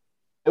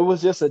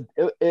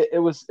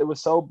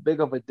so big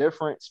of a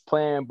difference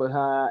playing with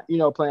him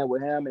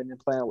and then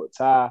playing with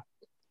Ty,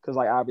 because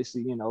like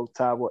obviously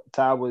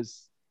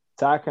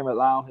Ty can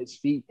rely on his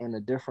feet in a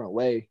different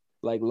way.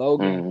 Like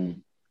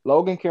Logan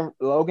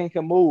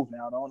can move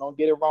now. Don't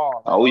get it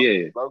wrong.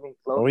 Logan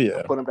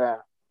can put him down,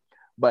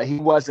 but he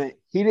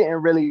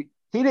didn't really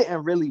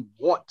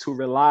want to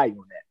rely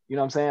on that. You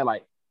know what I'm saying?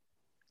 Like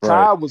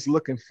Ty was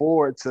looking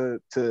forward to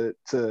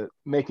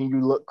making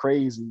you look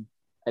crazy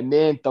and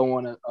then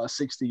throwing a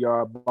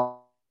 60-yard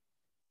bomb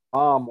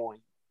on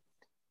you.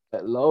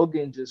 But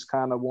Logan just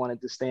kind of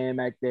wanted to stand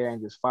back there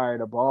and just fire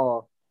the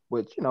ball,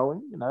 which, it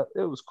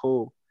was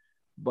cool.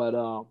 But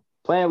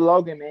playing with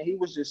Logan, man, he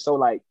was just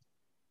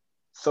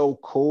so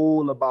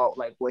cool about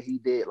like what he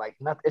did. Like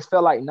nothing, it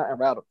felt like nothing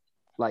rattled.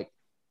 Like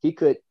he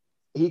could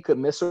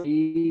miss a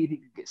read, he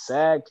could get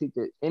sacked, he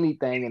could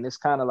anything, and it's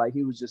kind of like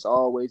he was just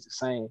always the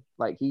same.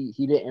 Like he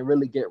didn't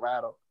really get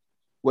rattled,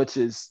 which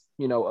is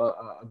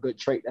a good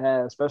trait to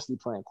have, especially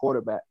playing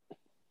quarterback.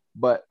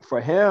 But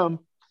for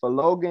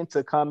Logan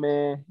to come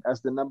in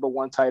as the number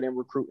one tight end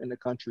recruit in the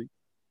country,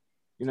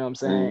 you know what I'm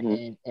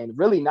saying, and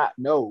really not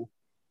know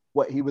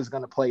what he was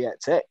going to play at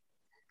Tech.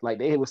 Like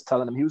they was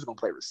telling him he was going to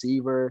play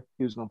receiver,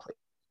 he was going to play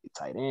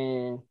tight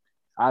end.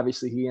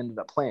 Obviously, he ended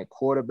up playing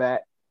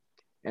quarterback.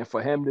 And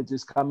for him to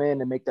just come in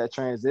and make that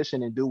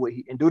transition and do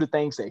the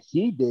things that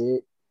he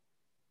did,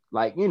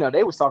 like,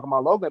 they was talking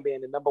about Logan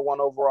being the number one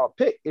overall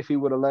pick if he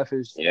would have left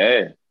his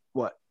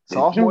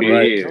sophomore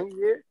year, junior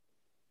year.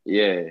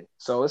 Yeah.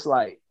 So it's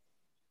like,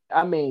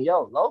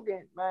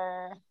 Logan,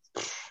 man,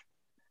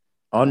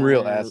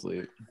 unreal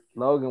athlete.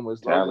 Logan was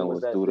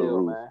that through the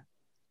roof, man.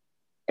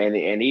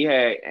 And he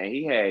had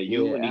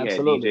you, and he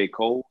absolutely. had DJ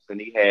Coles,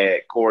 and he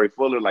had Corey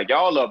Fuller. Like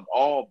y'all are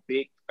all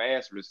big,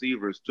 fast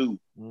receivers too.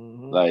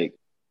 Like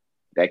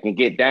that can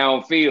get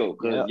downfield,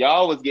 because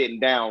y'all was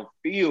getting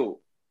downfield,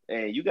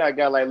 and you got a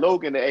guy like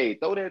Logan. Hey,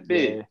 throw that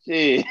bitch.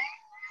 Yeah.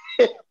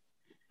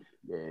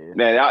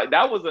 Man,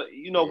 that was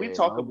we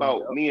talk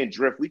about me and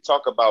Drift. We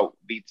talk about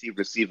BT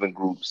receiving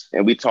groups,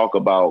 and we talk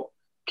about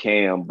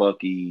Cam,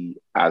 Bucky,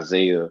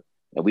 Isaiah,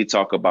 and we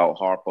talk about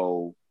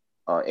Harpo,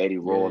 Eddie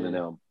Roll, and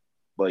them.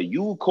 But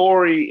you,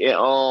 Corey,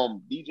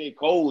 and DJ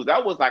Coles,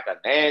 that was like a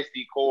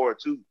nasty core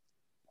too.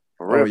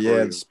 For real, Oh yeah,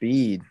 for the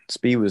speed.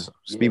 Speed was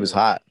Yeah.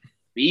 hot.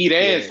 speed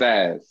and Yeah.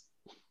 size.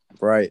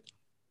 Right.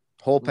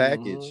 Whole Mhm.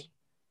 package.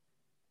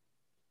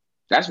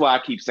 That's why I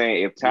keep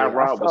saying if Yeah, I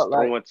Tyrod was felt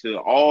like throwing to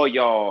all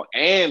y'all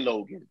and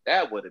Logan,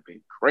 that would have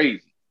been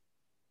crazy.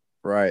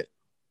 Right.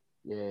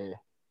 yeah.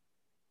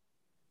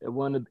 It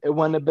wouldn't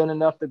have been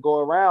enough to go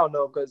around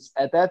though, because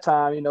at that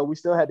time, you know, we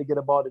still had to get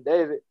a ball to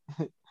David,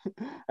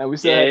 and we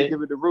still had to Yeah.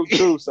 give it to Root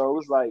too. So it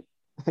was like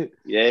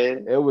Yeah,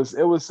 it was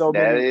so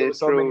that many is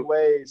true.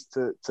 ways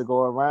to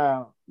go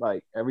around.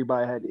 Like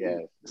everybody had to Yeah,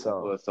 eat.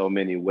 So so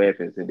many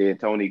weapons, and then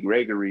Tony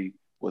Gregory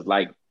was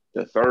like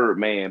the third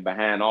man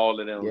behind all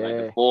of them, like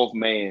the yeah, fourth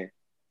man.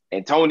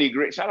 And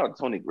shout out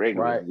to Tony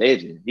Gregory, right.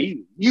 legend.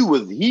 He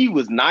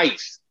was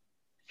nice,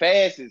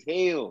 fast as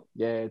hell.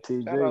 Yeah, Shout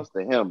TG. outs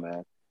to him,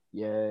 man.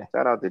 Yeah.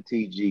 Shout out to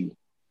TG.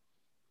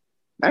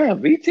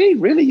 Man,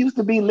 VT really used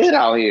to be lit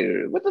out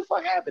here. What the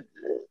fuck happened?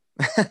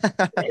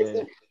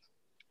 Yeah.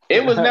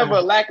 It was never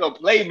a lack of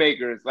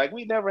playmakers. Like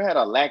we never had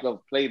a lack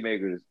of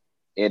playmakers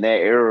in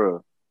that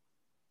era.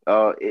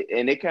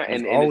 And it kind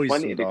and it's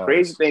funny. The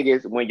crazy thing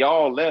is when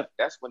y'all left,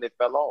 that's when it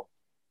fell off.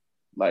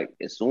 Like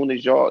as soon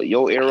as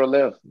your era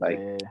left, like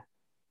Yeah.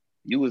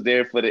 you was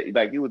there for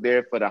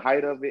the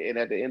height of it and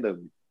at the end of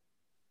it.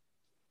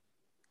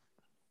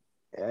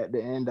 At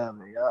the end of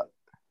it, yup.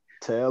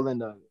 Tail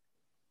end of it.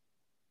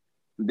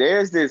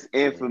 There's this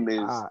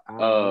infamous I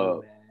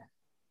know, man.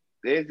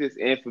 there's this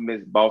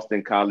infamous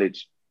Boston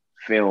College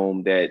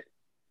film that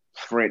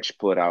French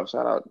put out.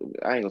 Shout out,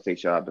 I ain't gonna say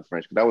shout out to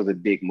French because that was a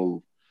dick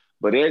move.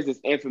 But there's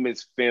this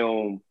infamous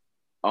film.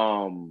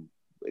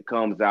 It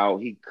comes out.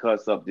 He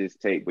cuts up this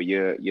tape, but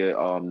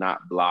you're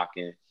not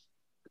blocking.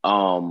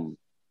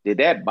 Did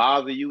that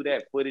bother you?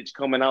 That footage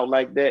coming out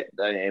like that,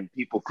 and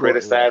people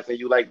criticizing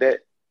you like that?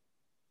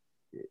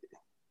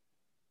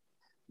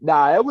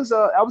 Nah, it was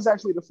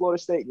actually the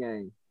Florida State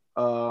game.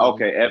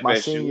 Okay, my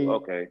FSU. senior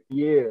Okay,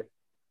 year,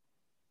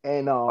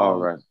 and all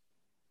right.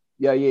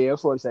 yeah, it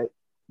was Florida State.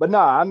 But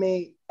nah, I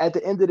mean, at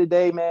the end of the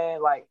day,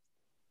 man, like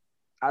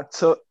I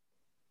took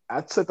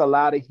a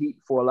lot of heat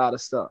for a lot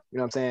of stuff. You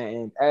know what I'm saying?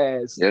 And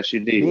as Yes, you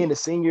did. being the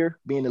senior,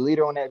 being the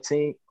leader on that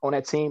team,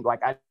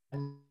 like I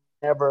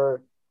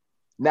never,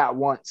 not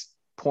once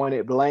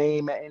pointed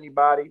blame at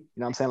anybody. You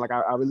know what I'm saying? Like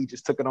I really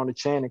just took it on the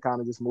chin and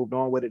kind of just moved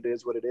on with it.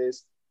 Is what it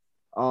is.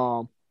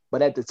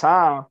 But at the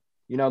time,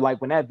 you know,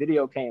 like when that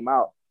video came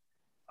out,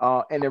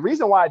 and the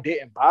reason why it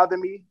didn't bother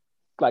me,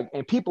 like,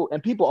 and people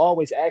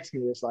always ask me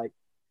this, like,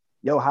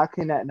 yo, how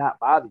can that not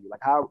bother you?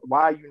 Like,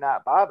 why are you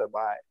not bothered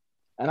by it?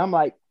 And I'm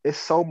like, it's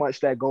so much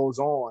that goes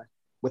on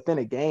within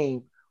a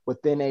game,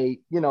 within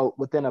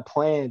a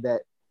plan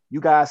that you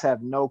guys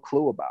have no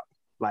clue about.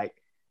 Like,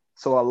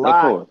 so a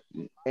lot,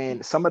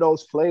 and some of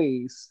those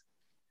plays,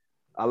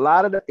 a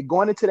lot of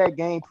going into that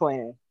game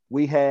plan,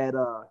 we had,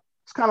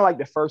 it's kind of like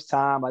the first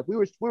time, like we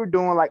were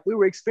doing, like we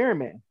were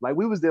experimenting, like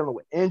we was dealing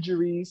with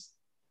injuries,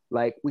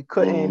 like we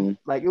couldn't,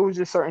 like it was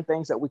just certain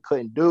things that we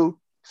couldn't do.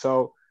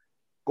 So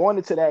going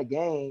into that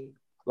game,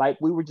 like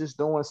we were just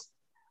doing,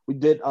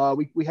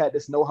 we had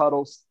this no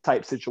huddles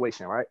type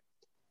situation, right?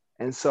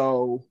 And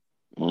so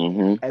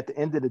at the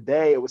end of the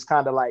day, it was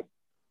kind of like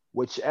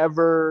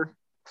whichever.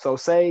 So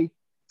say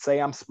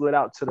I'm split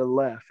out to the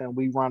left and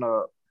we run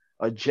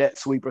a jet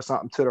sweep or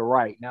something to the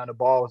right. Now the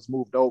ball is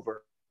moved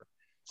over.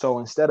 So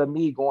instead of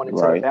me going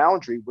into the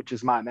boundary, which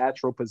is my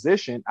natural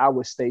position, I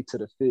would stay to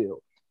the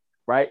field,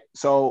 right?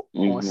 So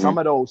on some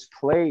of those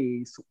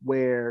plays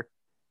where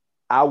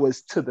I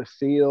was to the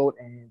field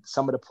and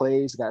some of the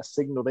plays got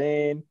signaled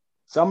in,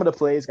 some of the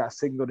plays got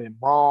signaled in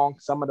wrong,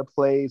 some of the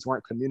plays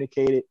weren't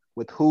communicated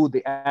with who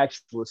the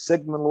actual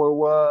signaler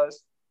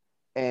was.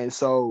 And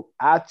so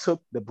I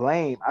took the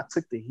blame. I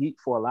took the heat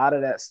for a lot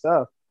of that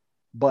stuff.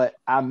 But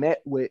I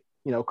met with,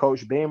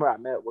 Coach Beamer. I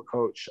met with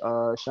Coach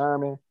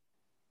Sherman.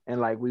 And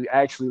like we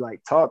actually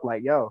like talked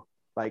like, yo,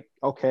 like,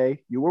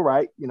 okay, you were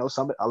right.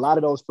 A lot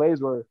of those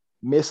plays were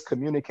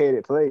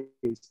miscommunicated plays.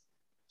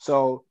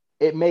 So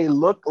it may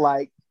look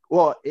like,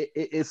 well,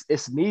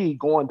 it's me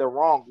going the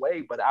wrong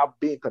way, but I'm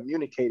being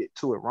communicated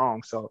to it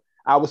wrong. So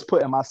I was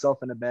putting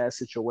myself in a bad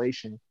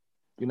situation,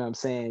 you know what I'm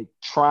saying,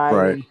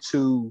 trying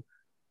to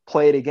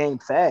play the game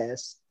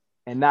fast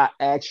and not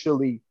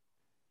actually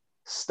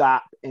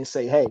stop and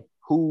say, hey,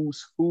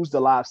 who's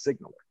the live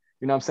signaler?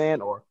 You know what I'm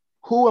saying? Or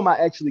who am I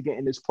actually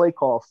getting this play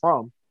call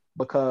from?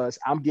 Because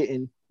I'm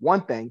getting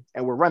one thing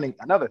and we're running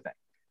another thing.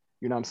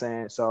 You know what I'm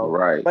saying?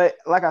 So, but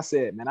like I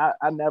said, man,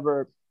 I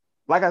never,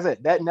 like I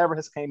said, that never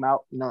has came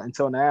out,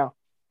 until now.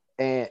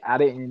 And I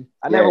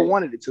never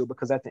wanted it to,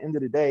 because at the end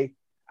of the day,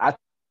 I took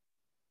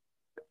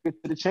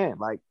it to the chin.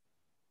 Like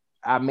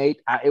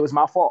it was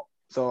my fault.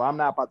 So I'm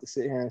not about to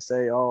sit here and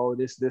say, oh,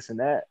 this and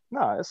that.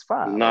 No, it's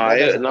fine.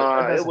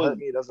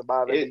 It doesn't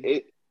bother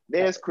me.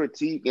 There's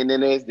critique, and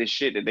then there's the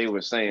shit that they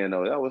were saying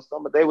though.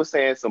 They were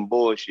saying some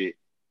bullshit.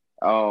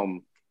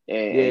 And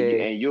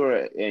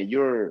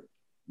you're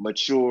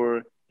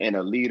mature and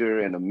a leader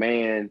and a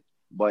man.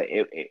 but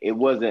it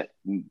wasn't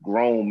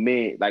grown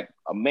men. Like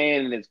a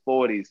man in his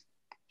 40s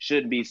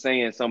shouldn't be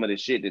saying some of the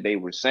shit that they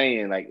were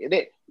saying. Like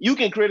you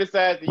can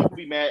criticize and you can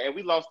be mad, and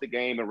we lost the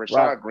game, and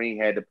Rashad Green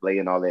had to play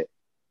and all that.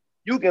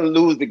 You can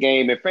lose the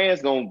game, and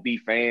fans gonna be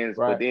fans,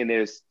 but then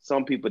there's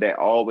some people that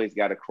always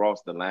got to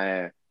cross the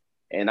line.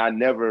 And I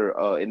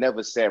never, it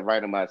never sat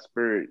right in my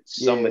spirit.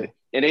 Some of it,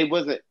 and it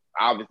wasn't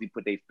obviously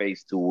put their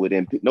face to it,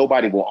 and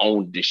nobody will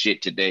own the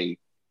shit today.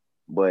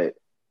 But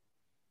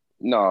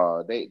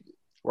no,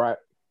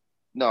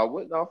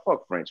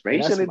 fuck French, man.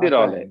 He shouldn't have did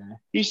all that. Man.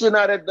 He should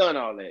not have done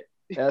all that.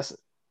 That's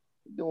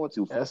doing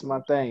too. That's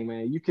my thing,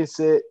 man. You can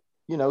sit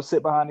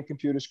behind the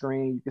computer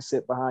screen. You can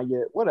sit behind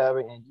your whatever,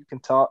 and you can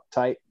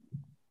type.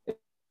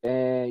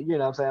 And you know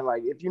what I'm saying?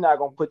 Like, if you're not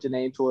gonna put your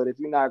name to it, if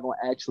you're not gonna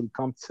actually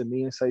come to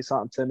me and say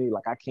something to me,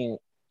 like I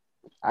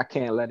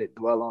can't let it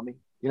dwell on me.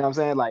 You know what I'm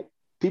saying? Like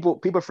people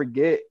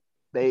forget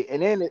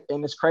and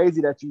it's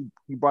crazy that you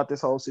brought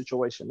this whole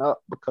situation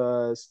up,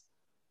 because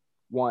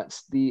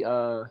once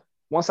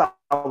I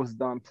was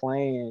done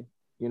playing,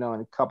 you know,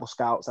 and a couple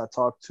scouts I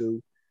talked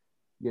to,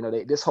 you know,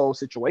 this whole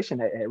situation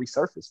had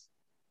resurfaced.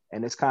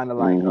 And it's kind of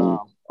like,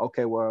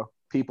 okay, well,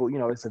 people, you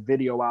know, it's a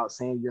video out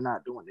saying you're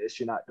not doing this,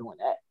 you're not doing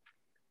that.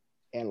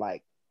 And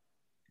like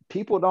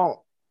people don't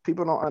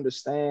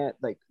understand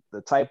like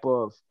the type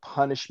of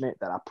punishment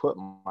that I put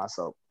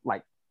myself.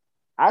 Like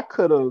I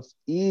could have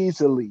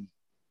easily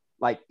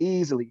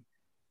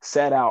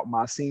sat out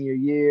my senior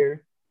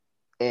year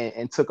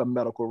and took a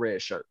medical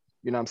red shirt.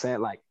 You know what I'm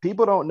saying? Like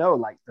people don't know,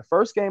 like the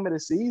first game of the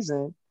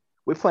season,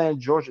 we're playing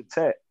Georgia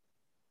Tech,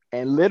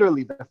 and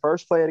literally the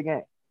first play of the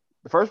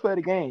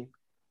game,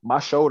 my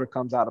shoulder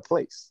comes out of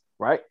place,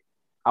 right?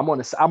 I'm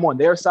on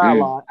their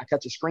sideline. I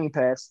catch a screen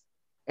pass,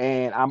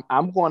 and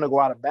I'm going to go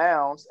out of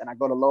bounds, and I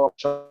go to lower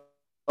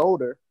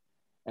shoulder,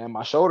 and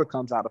my shoulder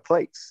comes out of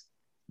place.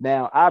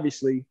 Now,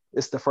 obviously,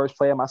 it's the first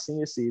play of my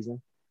senior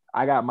season.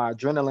 I got my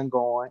adrenaline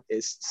going.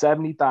 It's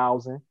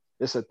 70,000.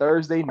 It's a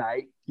Thursday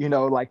night. You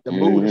know, like the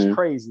mood is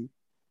crazy.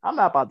 I'm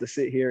not about to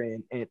sit here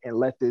and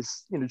let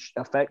this, you know,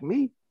 affect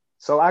me.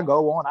 So I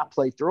go on, I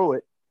play through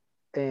it.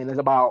 And it's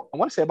about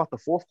the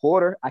fourth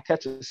quarter, I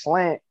catch a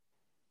slant.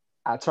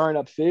 I turn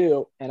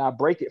upfield and I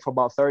break it for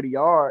about 30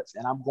 yards.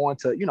 And I'm going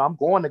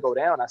to go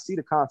down. I see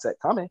the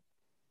contact coming.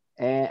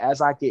 And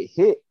as I get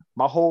hit,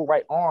 my whole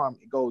right arm,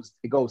 it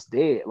goes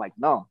dead, like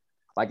numb.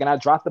 Like, and I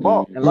dropped the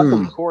ball. And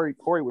luckily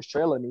Corey was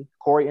trailing me.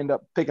 Corey ended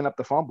up picking up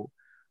the fumble.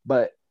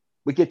 But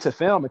we get to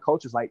film, and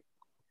coach is like,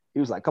 he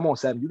was like, come on,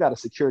 Seven, you got to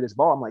secure this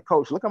ball. I'm like,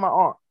 coach, look at my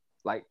arm.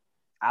 Like,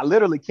 I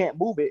literally can't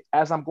move it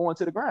as I'm going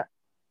to the ground.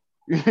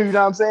 You know what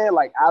I'm saying?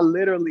 Like,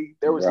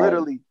 there was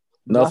literally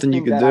nothing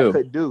you could do. I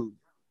could do.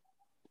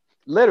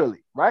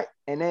 Literally, right?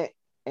 And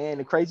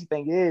the crazy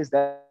thing is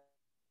that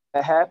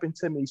happened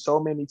to me so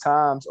many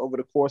times over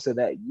the course of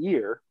that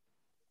year.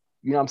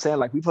 You know what I'm saying?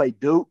 Like, we played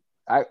Duke.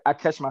 I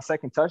catch my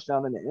second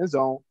touchdown in the end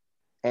zone,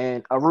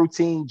 and a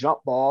routine jump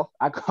ball.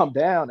 I come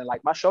down, and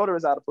like my shoulder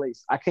is out of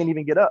place. I can't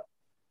even get up.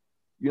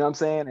 You know what I'm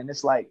saying? And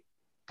it's like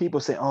people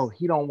say, "Oh,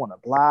 he don't want to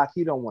block.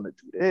 He don't want to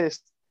do this."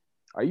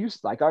 Are you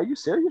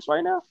serious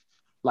right now?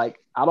 Like,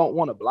 I don't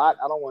want to block.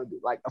 I don't want to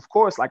do, like, of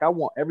course, like I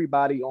want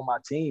everybody on my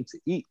team to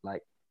eat.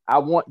 Like, I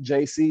want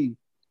JC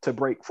to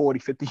break 40,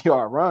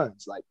 50-yard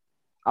runs. Like,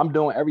 I'm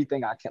doing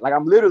everything I can. Like,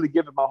 I'm literally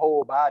giving my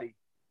whole body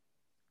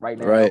right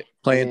now. Right.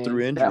 Playing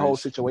through injuries. That whole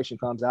situation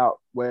comes out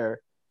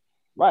where,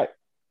 right.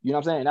 You know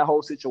what I'm saying? That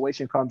whole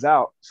situation comes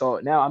out. So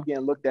now I'm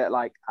getting looked at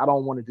like I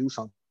don't want to do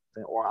something,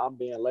 or I'm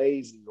being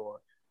lazy, or,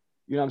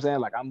 you know what I'm saying?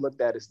 Like, I'm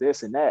looked at as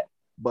this and that.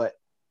 But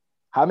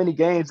how many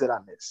games did I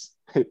miss?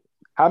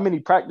 How many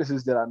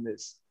practices did I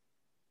miss?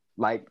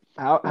 Like,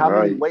 how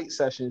many weight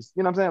sessions?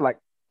 You know what I'm saying? Like,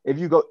 if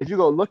you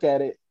go look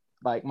at it,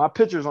 like my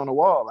picture's on the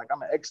wall. Like,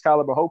 I'm an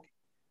Excalibur Hokie.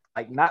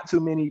 Like, not too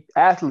many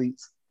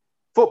athletes,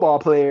 football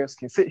players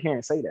can sit here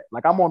and say that.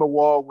 Like, I'm on the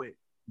wall with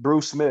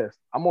Bruce Smith.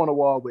 I'm on the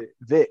wall with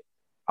Vic.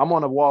 I'm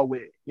on the wall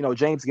with, you know,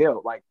 James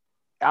Gill. Like,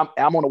 I'm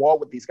on the wall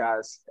with these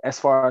guys as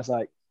far as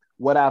like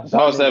what I've done.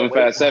 All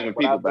 757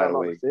 people, by the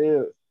way.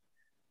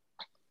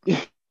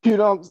 You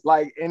know,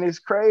 like, and it's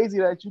crazy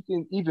that you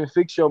can even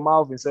fix your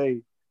mouth and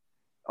say,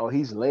 "Oh,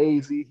 he's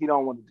lazy. He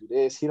don't want to do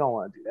this. He don't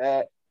want to do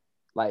that."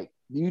 Like,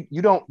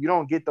 you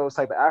don't get those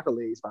type of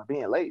accolades by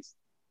being lazy,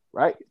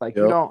 right? Like,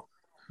 you don't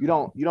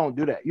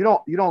do that. You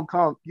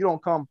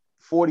don't come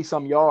 40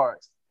 some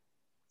yards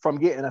from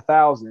getting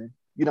 1,000.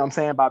 You know what I'm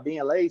saying, by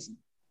being lazy,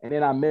 and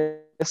then I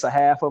miss a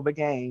half of a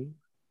game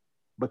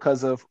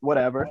because of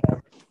whatever.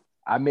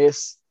 I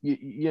miss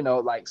you know,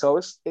 like, so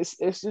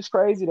it's just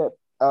crazy that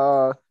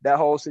that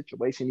whole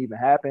situation even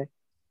happened.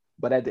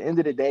 But at the end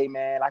of the day,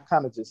 man, I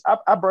kind of just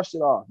I brushed it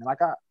off, and like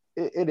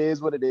it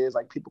is what it is.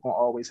 Like, people gonna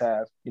always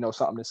have, you know,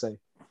 something to say.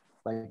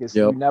 Like,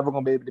 you're never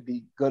gonna be able to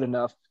be good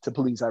enough to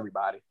please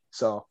everybody.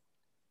 So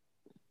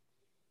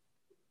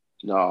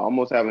no,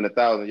 almost having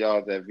 1,000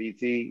 yards at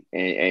VT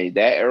and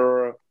that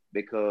era,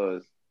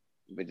 because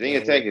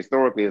Virginia Tech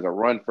historically is a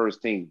run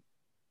first team.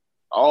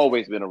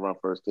 Always been a run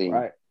first team.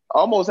 Right.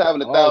 Almost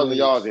having 1,000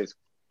 yards is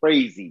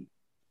crazy.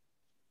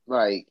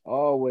 like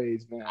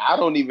Always, man. I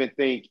don't even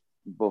think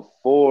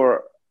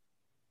before.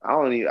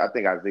 I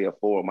think Isaiah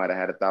Ford might have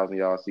had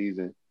 1,000-yard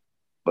season,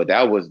 but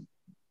that was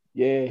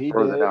Yeah, he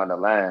further did. down the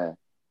line.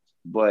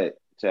 But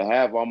to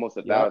have almost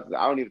 1,000, Yep.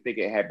 I don't even think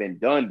it had been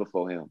done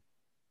before him.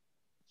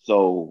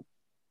 So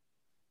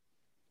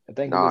I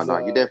think it no, was no,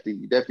 you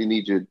definitely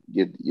need your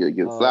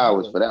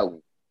flowers Miller. for that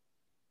one.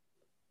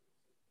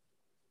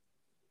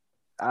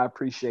 I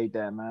appreciate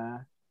that,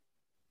 man.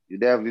 You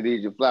definitely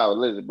need your flowers.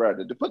 Listen,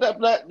 brother, to put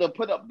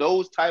up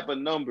those type of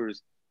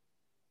numbers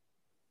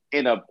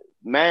in a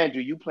mind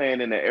you playing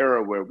in an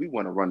era where we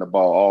want to run the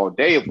ball all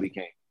day if we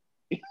can.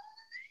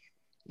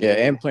 Yeah,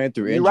 and playing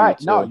through You're injury right.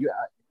 too. No,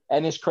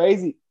 and it's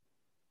crazy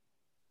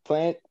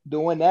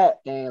doing that.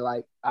 And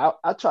like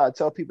I try to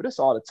tell people this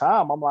all the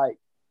time. I'm like,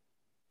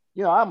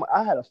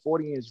 I had a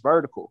 40-inch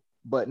vertical,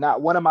 but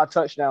not one of my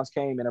touchdowns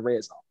came in a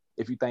red zone.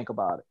 If you think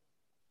about it,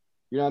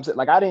 you know what I'm saying?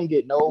 Like I didn't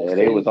get no Yeah,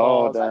 they was fade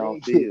all balls. I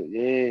didn't get, downfield.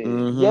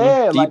 Yeah.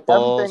 yeah, Deep like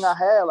balls. everything I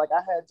had, like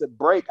I had to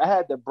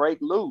break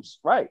loose,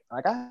 right?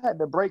 Like I had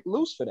to break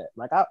loose for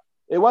that.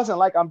 It wasn't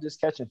like I'm just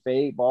catching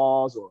fade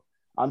balls or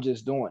I'm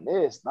just doing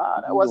this.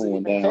 Nah, that You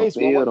wasn't going even the case.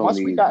 downfield on Once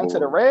we these got into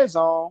the boys. red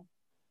zone,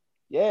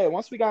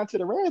 once we got into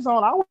the red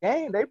zone, our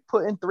game, they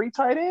put in 3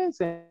 tight ends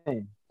in.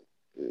 Like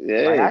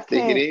Yeah, I can't,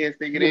 stick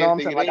it you know in, what I'm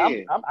stick saying? it Like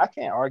in. I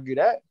can't argue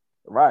that.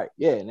 Right.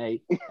 Yeah, and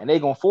they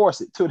gonna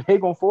force it too. They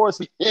gonna force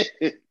it.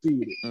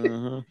 Feed it.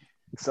 Mm-hmm.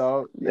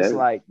 So it's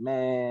like,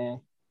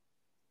 man,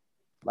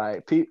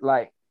 like people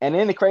like, and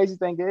then the crazy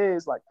thing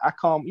is, like, I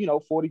come,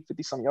 40,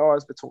 50 some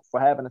yards for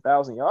having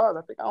 1,000 yards.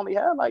 I think I only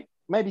had like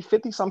maybe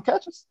 50 some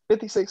catches,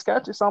 56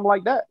 catches, something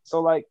like that.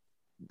 So like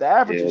the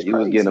average Yeah, is you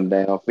was getting crazy.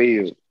 them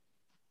downfield.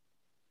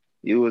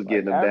 You was Like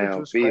getting them average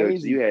was downfield.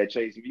 crazy. You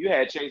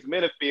had Chase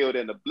Minifield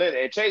in the blitz,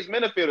 and Chase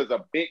Minifield is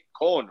a big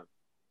corner.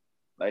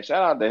 Like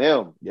shout out to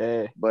him.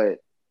 Yeah. But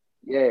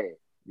yeah,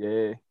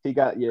 He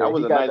got that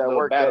was a got nice that little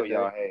work battle that day.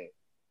 y'all had.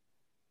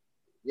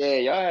 Yeah,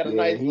 y'all had a Yeah,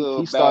 nice little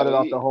he started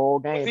battle. off the whole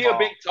Was game he a off.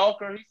 big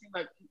talker?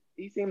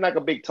 He seemed like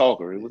a big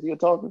talker. Was he a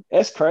talker?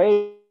 That's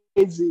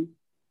crazy.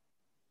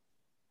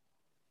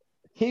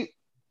 He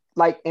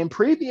like in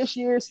previous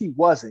years he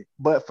wasn't,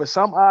 but for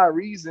some odd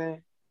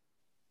reason,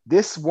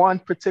 this one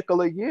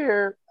particular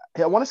year,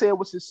 I want to say it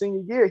was his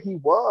senior year, he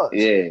was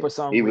Yeah, for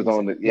some he was reason.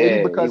 on the. Maybe Yeah,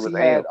 he because was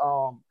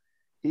amped.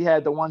 he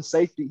had the one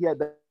safety, he had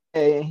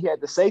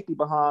the safety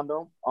behind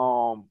him.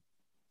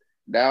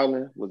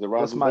 Dowling was it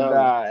What's Roger my Dowling?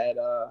 guy at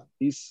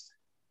he's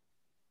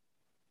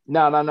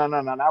no, not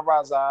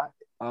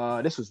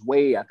Razai. This was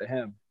way after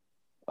him.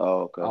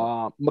 Oh, okay.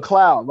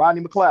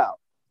 Rodney McLeod.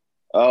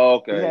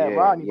 Oh, He okay. had Yeah,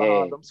 Rodney yeah.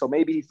 behind him, so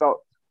maybe he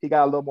felt he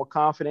got a little more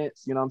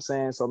confidence. You know what I'm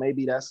saying? So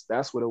maybe that's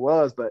what it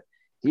was. But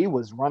he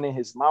was running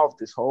his mouth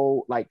this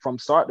whole, like, from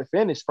start to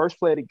finish. First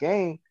play of the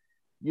game,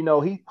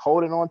 he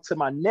holding on to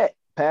my neck,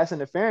 pass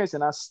interference,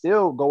 and I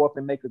still go up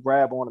and make a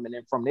grab on him, and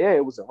then from there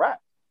it was a wrap.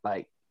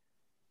 Like,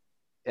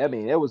 I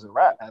mean, it was a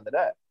wrap after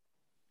that.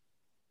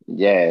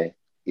 Yeah.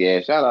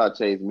 Shout out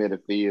Chase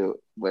Middlefield,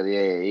 but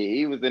yeah,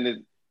 he was in his.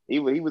 He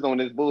was on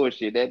this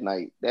bullshit that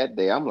night, that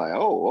day. I'm like,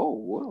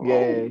 whoa.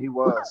 Yeah, he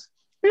was.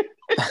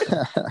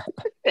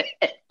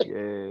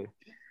 Yeah.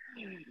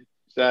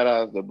 Shout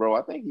out to bro.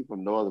 I think he's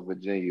from Northern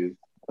Virginia,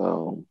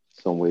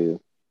 somewhere.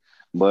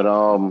 But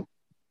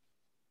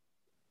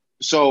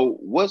so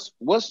what's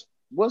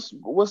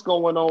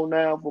going on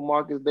now for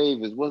Marcus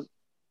Davis?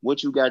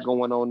 What you got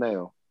going on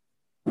now?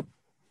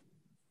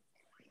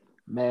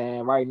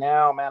 Man, right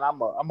now, man,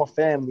 I'm a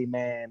family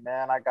man,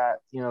 man. I got,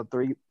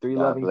 three God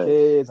loving bless.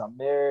 kids. I'm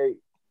married.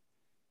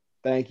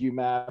 Thank you,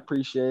 man. I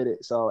appreciate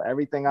it. So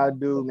everything I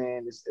do,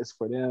 man, is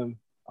for them.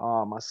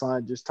 My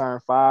son just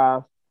turned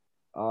 5.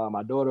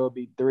 My daughter will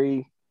be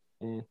 3,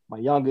 and my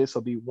youngest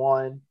will be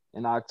 1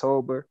 in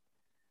October.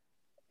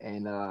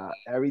 And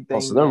everything. Oh,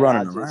 so they're man,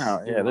 running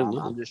around. Yeah, they're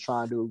little. I'm just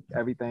trying to do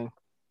everything.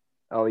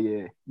 Oh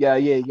yeah. They're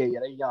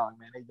young,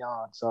 man. They're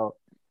young. So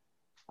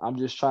I'm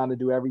just trying to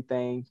do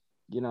everything.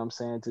 You know what I'm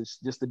saying?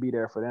 Just to be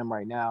there for them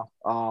right now.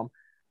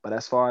 But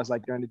as far as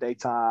like during the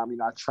daytime,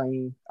 I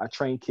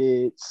train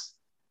kids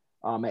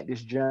at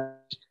this gym.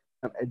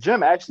 A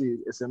gym, actually,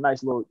 it's a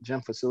nice little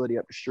gym facility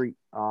up the street.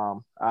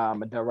 I'm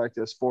a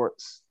director of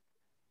sports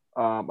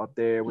up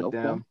there with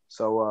them.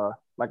 So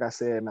like I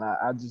said, man,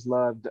 I just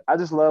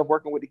love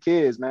working with the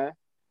kids, man.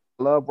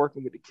 I love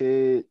working with the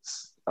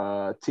kids,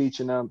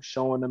 teaching them,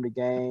 showing them the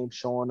game,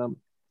 showing them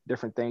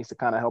different things to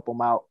kind of help them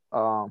out.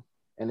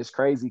 And it's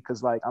crazy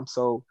because like I'm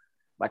so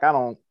like I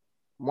don't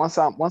once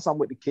I'm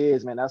with the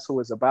kids, man, that's who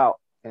it's about.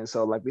 And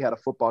so like we had a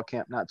football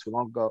camp not too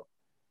long ago,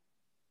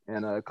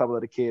 and a couple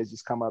of the kids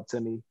just come up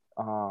to me,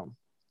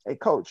 hey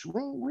coach,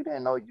 we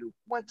didn't know you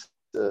went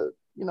to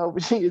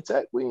Virginia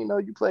Tech. We didn't know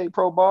you played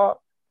pro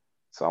ball.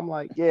 So I'm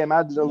like, yeah, man,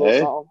 I did a little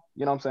something.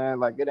 You know what I'm saying?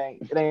 Like it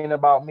ain't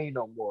about me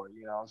no more.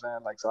 You know what I'm saying?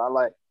 Like so I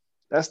like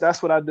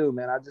that's what I do,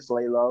 man. I just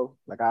lay low.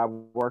 Like I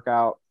work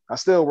out. I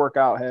still work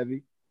out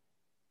heavy.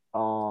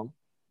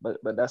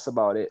 But that's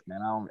about it,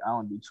 man. I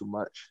don't do too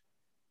much.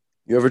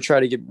 You ever try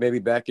to get maybe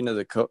back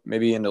into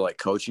maybe into like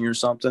coaching or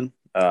something?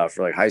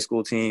 for like high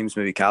school teams,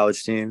 maybe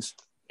college teams?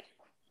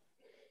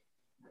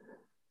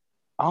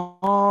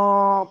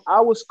 I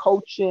was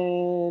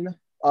coaching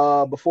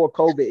before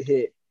COVID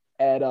hit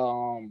at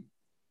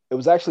it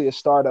was actually a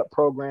startup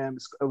program.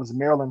 It was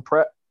Maryland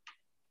Prep.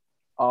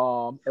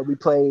 And we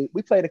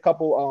played a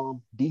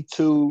couple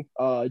D2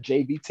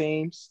 JV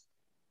teams.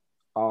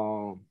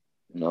 And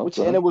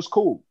it was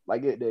cool.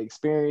 Like the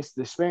experience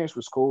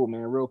was cool,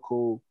 man, real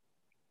cool.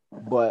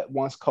 But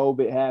once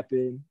COVID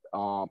happened,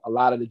 a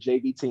lot of the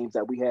JV teams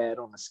that we had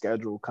on the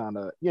schedule kind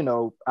of,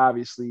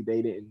 obviously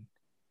they didn't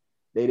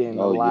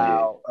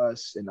allow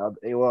us and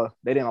they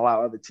didn't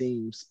allow other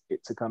teams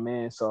to come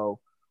in. So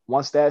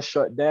once that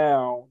shut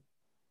down,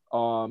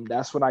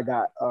 that's when I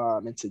got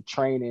into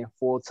training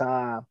full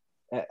time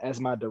as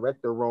my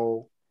director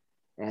role,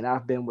 and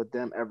I've been with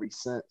them ever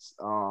since.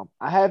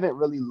 I haven't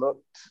really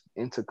looked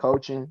into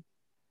coaching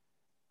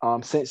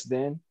since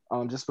then,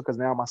 just because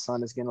now my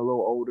son is getting a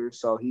little older.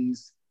 So he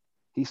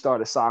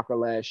started soccer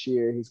last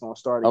year. He's going to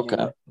start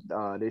again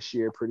this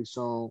year pretty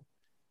soon.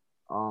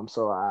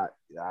 So I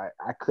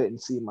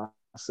couldn't see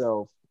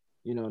myself,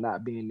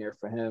 not being there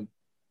for him.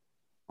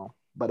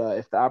 But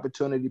if the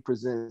opportunity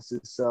presents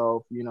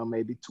itself,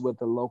 maybe with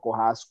a local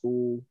high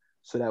school,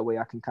 so that way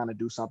I can kind of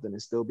do something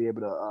and still be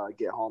able to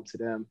get home to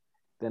them,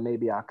 then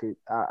maybe I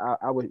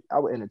would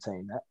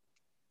entertain that.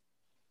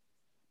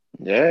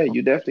 Yeah,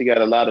 you definitely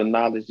got a lot of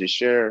knowledge to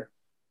share.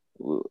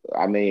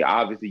 I mean,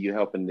 obviously you're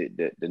helping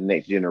the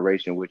next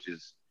generation, which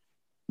is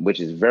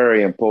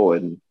very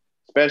important.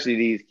 Especially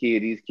these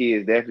kids. These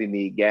kids definitely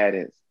need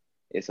guidance.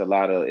 It's a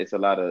lot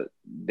of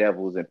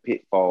devils and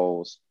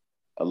pitfalls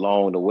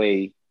along the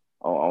way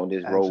on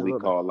this road we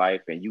call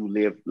life. And you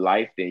live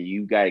life, and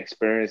you got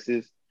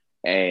experiences,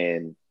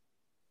 and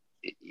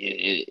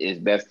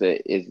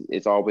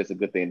it's always a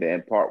good thing to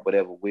impart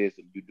whatever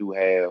wisdom you do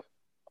have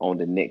on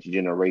the next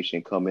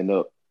generation coming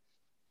up.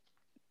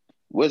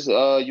 What's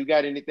you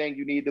got anything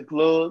you need to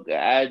plug?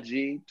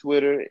 IG,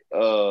 Twitter,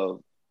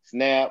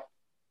 Snap.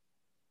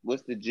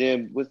 What's the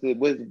gym? What's the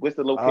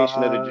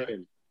location of the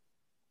gym?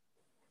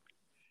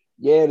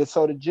 Yeah,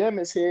 so the gym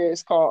is here.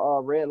 It's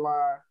called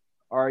Redline,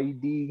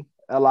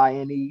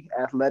 REDLINE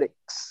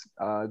Athletics,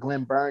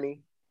 Glen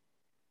Burnie.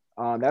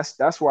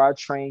 That's where I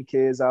train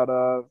kids out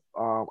of.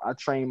 I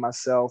train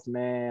myself,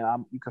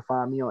 man. You can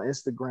find me on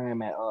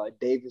Instagram at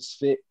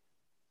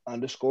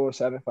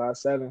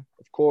DavisFit_757,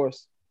 of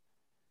course.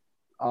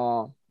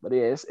 But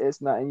yeah,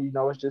 it's nothing.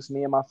 It's just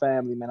me and my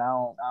family, man. I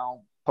don't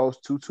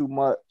post too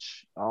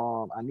much.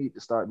 I need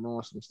to start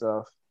doing some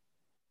stuff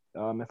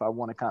if I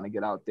want to kind of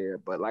get out there.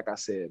 But like I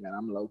said, man,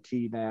 I'm low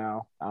key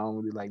now. I don't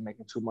really like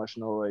making too much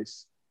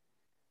noise.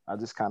 I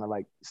just kind of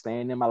like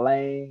staying in my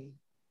lane,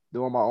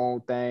 doing my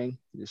own thing,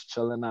 just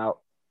chilling out,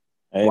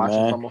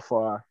 watching from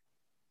afar.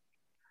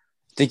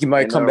 Think you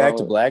might come back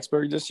to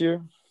Blacksburg this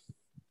year?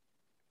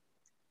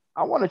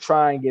 I want to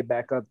try and get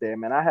back up there,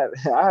 man. I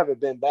haven't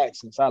been back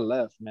since I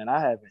left, man. I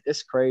haven't.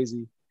 It's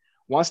crazy.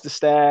 Once the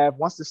staff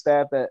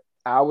that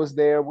I was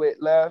there with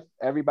left,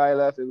 everybody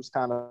left. It was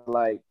kind of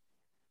like,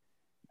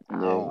 I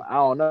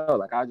don't know.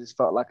 Like I just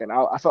felt like an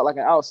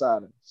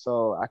outsider.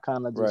 So I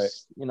kind of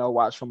just,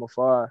 watched from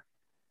afar.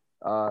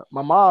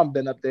 My mom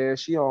been up there.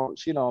 She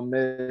don't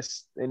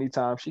miss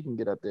anytime she can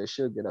get up there.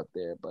 She'll get up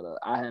there, but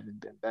I haven't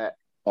been back.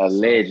 A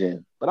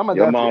legend. But I'm I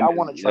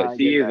want to try.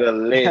 She is a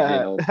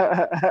legend.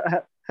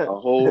 A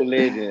whole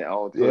legend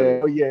on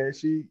Twitter.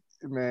 She's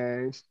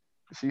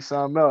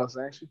something else,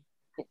 ain't she?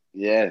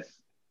 Yes.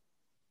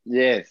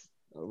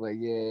 But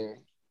yeah,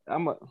 I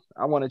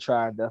want to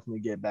try and definitely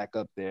get back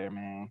up there,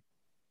 man.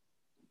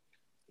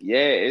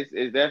 Yeah,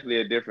 it's definitely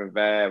a different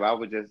vibe. I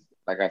was just,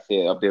 like I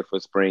said, up there for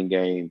spring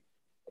game,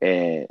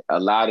 and a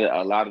lot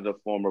of the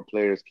former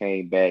players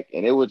came back,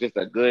 and it was just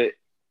a good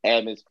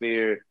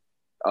atmosphere.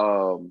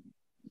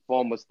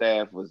 Former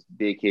staff was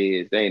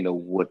dickheads. They didn't know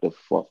what the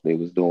fuck they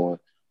was doing.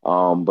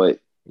 But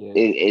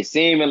it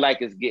seeming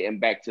like it's getting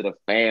back to the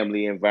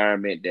family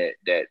environment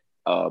that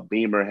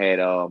Beamer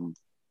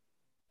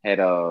had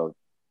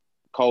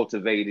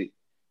cultivated,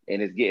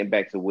 and it's getting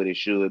back to what it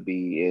should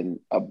be. And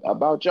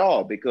about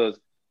y'all, because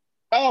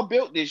y'all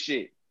built this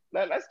shit.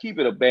 Let's keep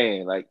it a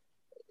band. Like,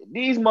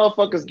 these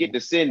motherfuckers get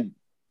to send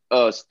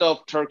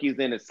stuffed turkeys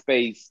into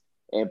space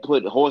and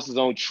put horses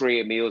on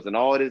treadmills and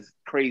all this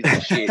crazy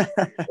shit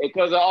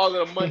because of all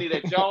the money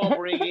that y'all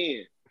bring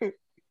in.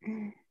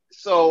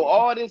 So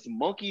all this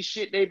monkey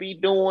shit they be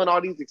doing,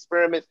 all these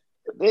experiments,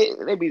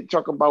 they be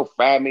talking about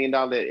 $5 million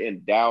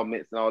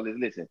endowments and all this.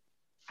 Listen,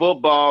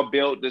 football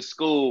built the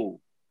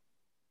school.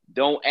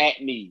 Don't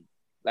at me.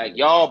 Like,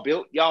 y'all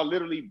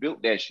literally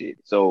built that shit.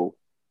 So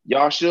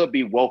y'all should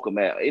be welcome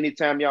at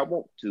anytime y'all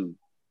want to.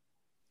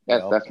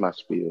 That's my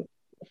spiel.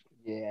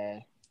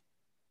 Yeah.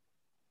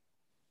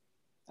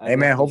 Hey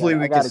man, hopefully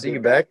we can see you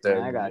back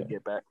there. I gotta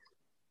get back.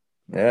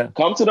 Yeah.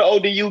 Come to the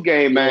ODU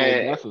game,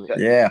 man. Yeah,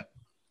 definitely. Yeah.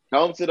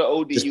 Come to the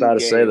ODU Just about to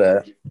game. say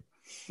that.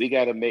 We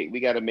gotta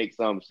make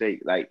something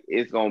shake. Like,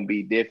 it's gonna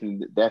be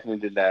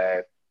definitely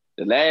live.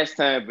 The last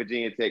time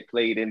Virginia Tech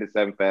played in the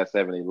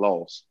 757, they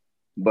lost.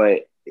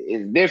 But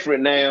it's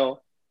different now.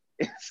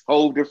 It's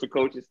whole different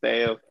coaching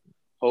staff,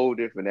 whole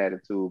different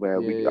attitude,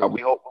 man. Yeah.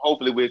 We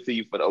hopefully we'll see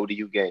you for the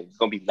ODU game. It's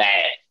gonna be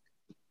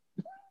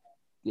live.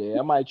 Yeah,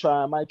 I might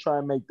try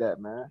and make that,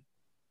 man.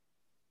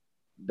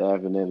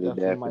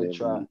 Definitely. Might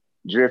try.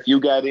 Drift, you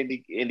got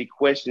any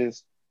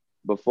questions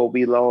before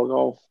we log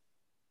off?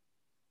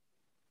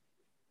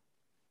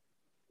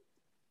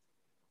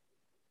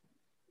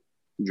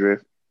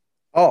 Drift.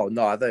 Oh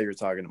no, I thought you were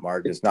talking to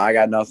Marcus. No, I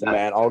got nothing,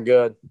 man. All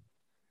good.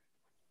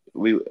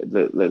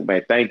 Look,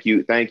 man. Thank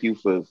you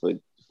for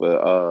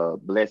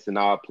blessing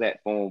our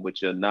platform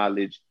with your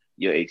knowledge,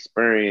 your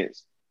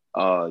experience.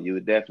 You're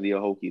definitely a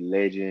Hokie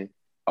legend.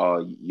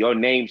 Your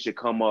name should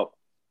come up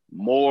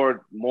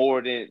more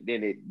than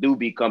it do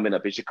be coming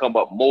up. It should come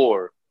up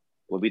more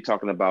when we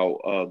talking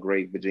about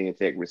great Virginia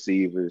Tech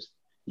receivers.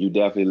 You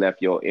definitely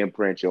left your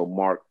imprint, your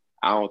mark.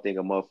 I don't think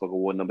a motherfucker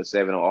wore number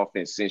 7 on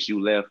offense since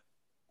you left.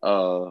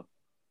 I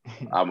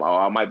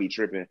might be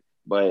tripping,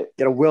 but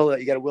you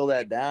gotta will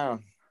that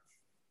down.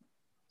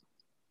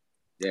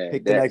 Yeah,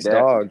 pick the next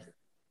dog.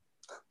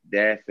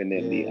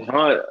 Definitely.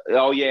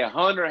 Yeah.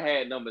 Hunter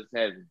had number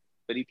 7,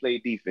 but he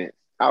played defense.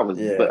 I was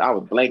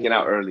blanking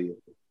out earlier.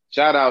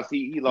 Shout outs.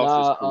 He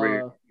lost his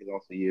career. He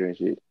lost a year and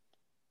shit.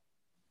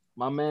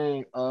 My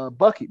man,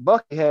 Bucky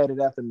had it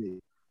after me.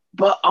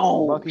 But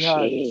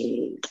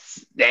shit.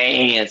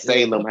 Damn,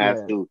 Salem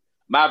has to.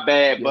 My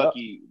bad,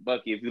 Bucky.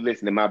 Bucky, if you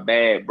listening, my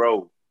bad,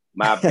 bro.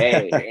 My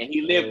bad. And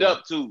he lived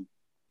up to.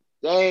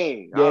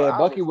 Dang. Yeah,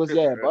 Bucky was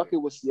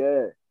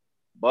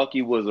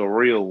a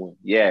real one.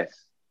 Yes.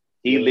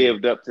 He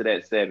lived up to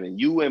that 7.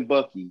 You and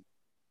Bucky.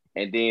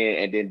 And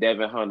then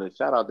Devin Hunter.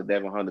 Shout out to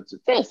Devin Hunter too.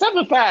 Damn,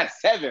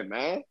 757,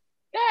 man.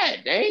 God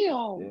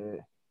damn.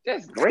 Yeah.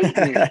 That's great.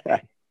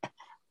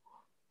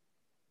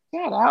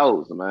 Shout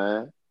outs,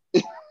 man.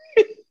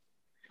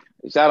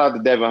 Shout out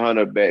to Devin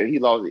Hunter. He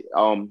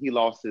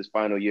lost his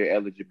final year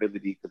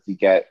eligibility because he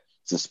got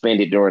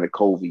suspended during the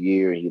COVID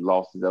year and he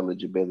lost his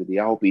eligibility.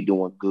 I hope he's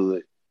doing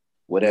good,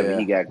 whatever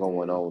he got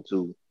going on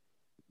too.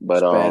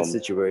 But bad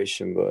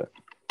situation, but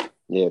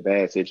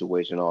bad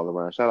situation all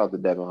around. Shout out to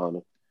Devin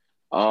Hunter.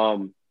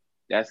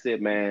 That's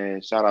it,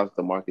 man. Shout out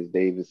to Marcus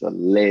Davis, a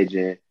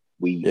legend.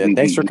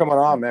 Thanks for coming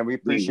on, man. We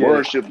appreciate it. We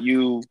worship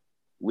you.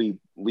 We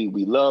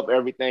love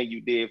everything you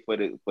did for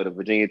the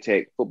Virginia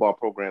Tech football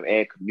program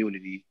and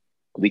community.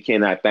 We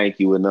cannot thank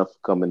you enough for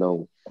coming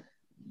on.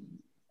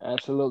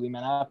 Absolutely,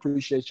 man. I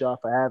appreciate y'all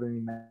for having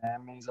me, man.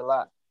 That means a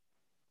lot.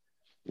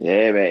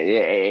 Yeah, man. Yeah,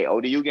 hey,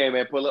 ODU game,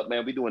 man. Pull up,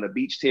 man. We doing a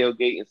beach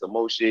tailgate and some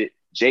more shit.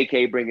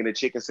 JK bringing the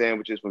chicken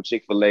sandwiches from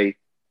Chick-fil-A.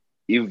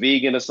 You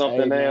vegan or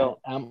something now?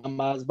 I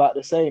was about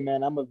to say,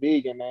 man, I'm a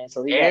vegan, man.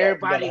 So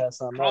everybody have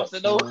something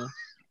crossing else, over.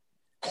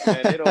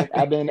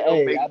 I've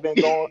been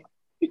going.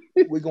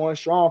 We're going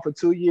strong for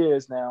 2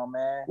 years now,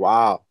 man.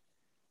 Wow.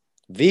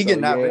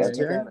 Vegan, not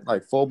vegetarian?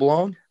 Like full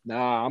blown?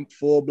 Nah, I'm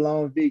full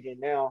blown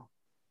vegan now.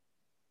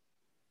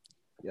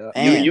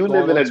 Yeah. You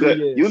live in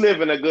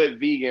a good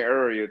vegan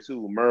area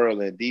too,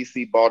 Maryland,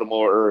 DC,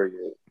 Baltimore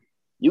area.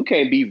 You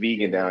can't be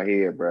vegan down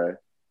here, bro.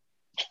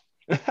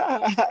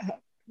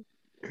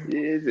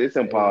 It's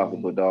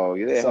impossible, dog.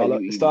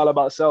 It's all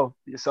about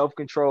your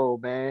self-control,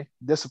 man.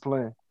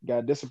 Discipline. You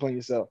gotta discipline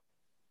yourself.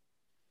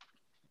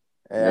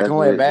 Hey, I can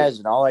only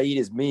imagine. All I eat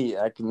is meat.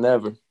 I can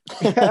never.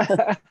 Shout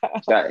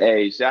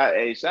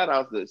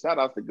out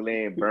to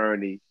Glenn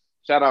Burney.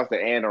 Shout out to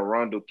Anne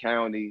Arundel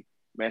County.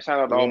 Man, shout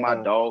out to all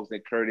my dogs in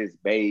Curtis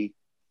Bay.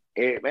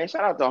 Man,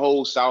 shout out to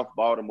whole South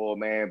Baltimore,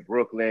 man.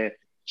 Brooklyn,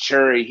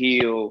 Cherry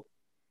Hill.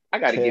 I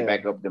got to get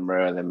back up to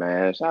Maryland,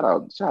 man. Shout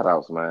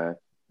outs, man.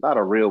 A lot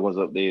of real ones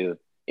up there.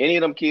 Any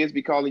of them kids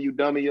be calling you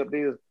dummy up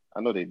there?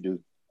 I know they do.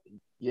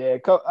 Yeah,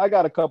 I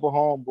got a couple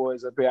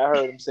homeboys up here. I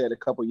heard them say it a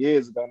couple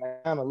years ago, and I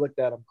kind of looked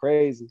at them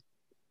crazy.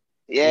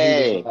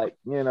 Yeah. Like,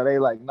 they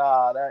like,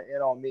 nah, that it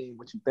don't mean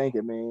what you think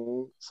it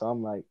means. So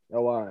I'm like,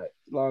 oh, all right.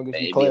 As long as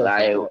you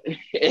clarify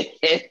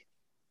that.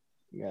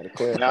 You gotta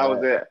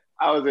clarify.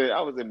 I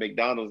was at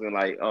McDonald's and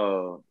like,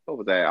 what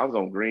was that? I was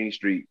on Green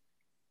Street.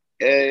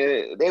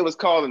 They was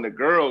calling the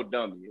girl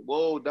dummy.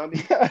 Whoa, dummy.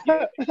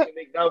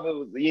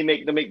 You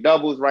make the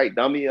McDoubles right,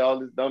 dummy. All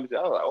this dummy shit.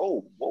 I was like,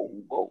 oh,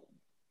 whoa.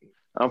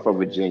 I'm from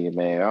Virginia,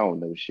 man. I don't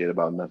know shit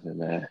about nothing,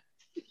 man.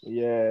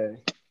 Yeah.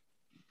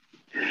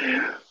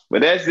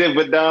 But that's it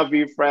for Don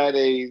B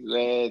Fridays,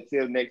 man.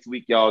 Till next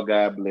week, y'all.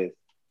 God bless.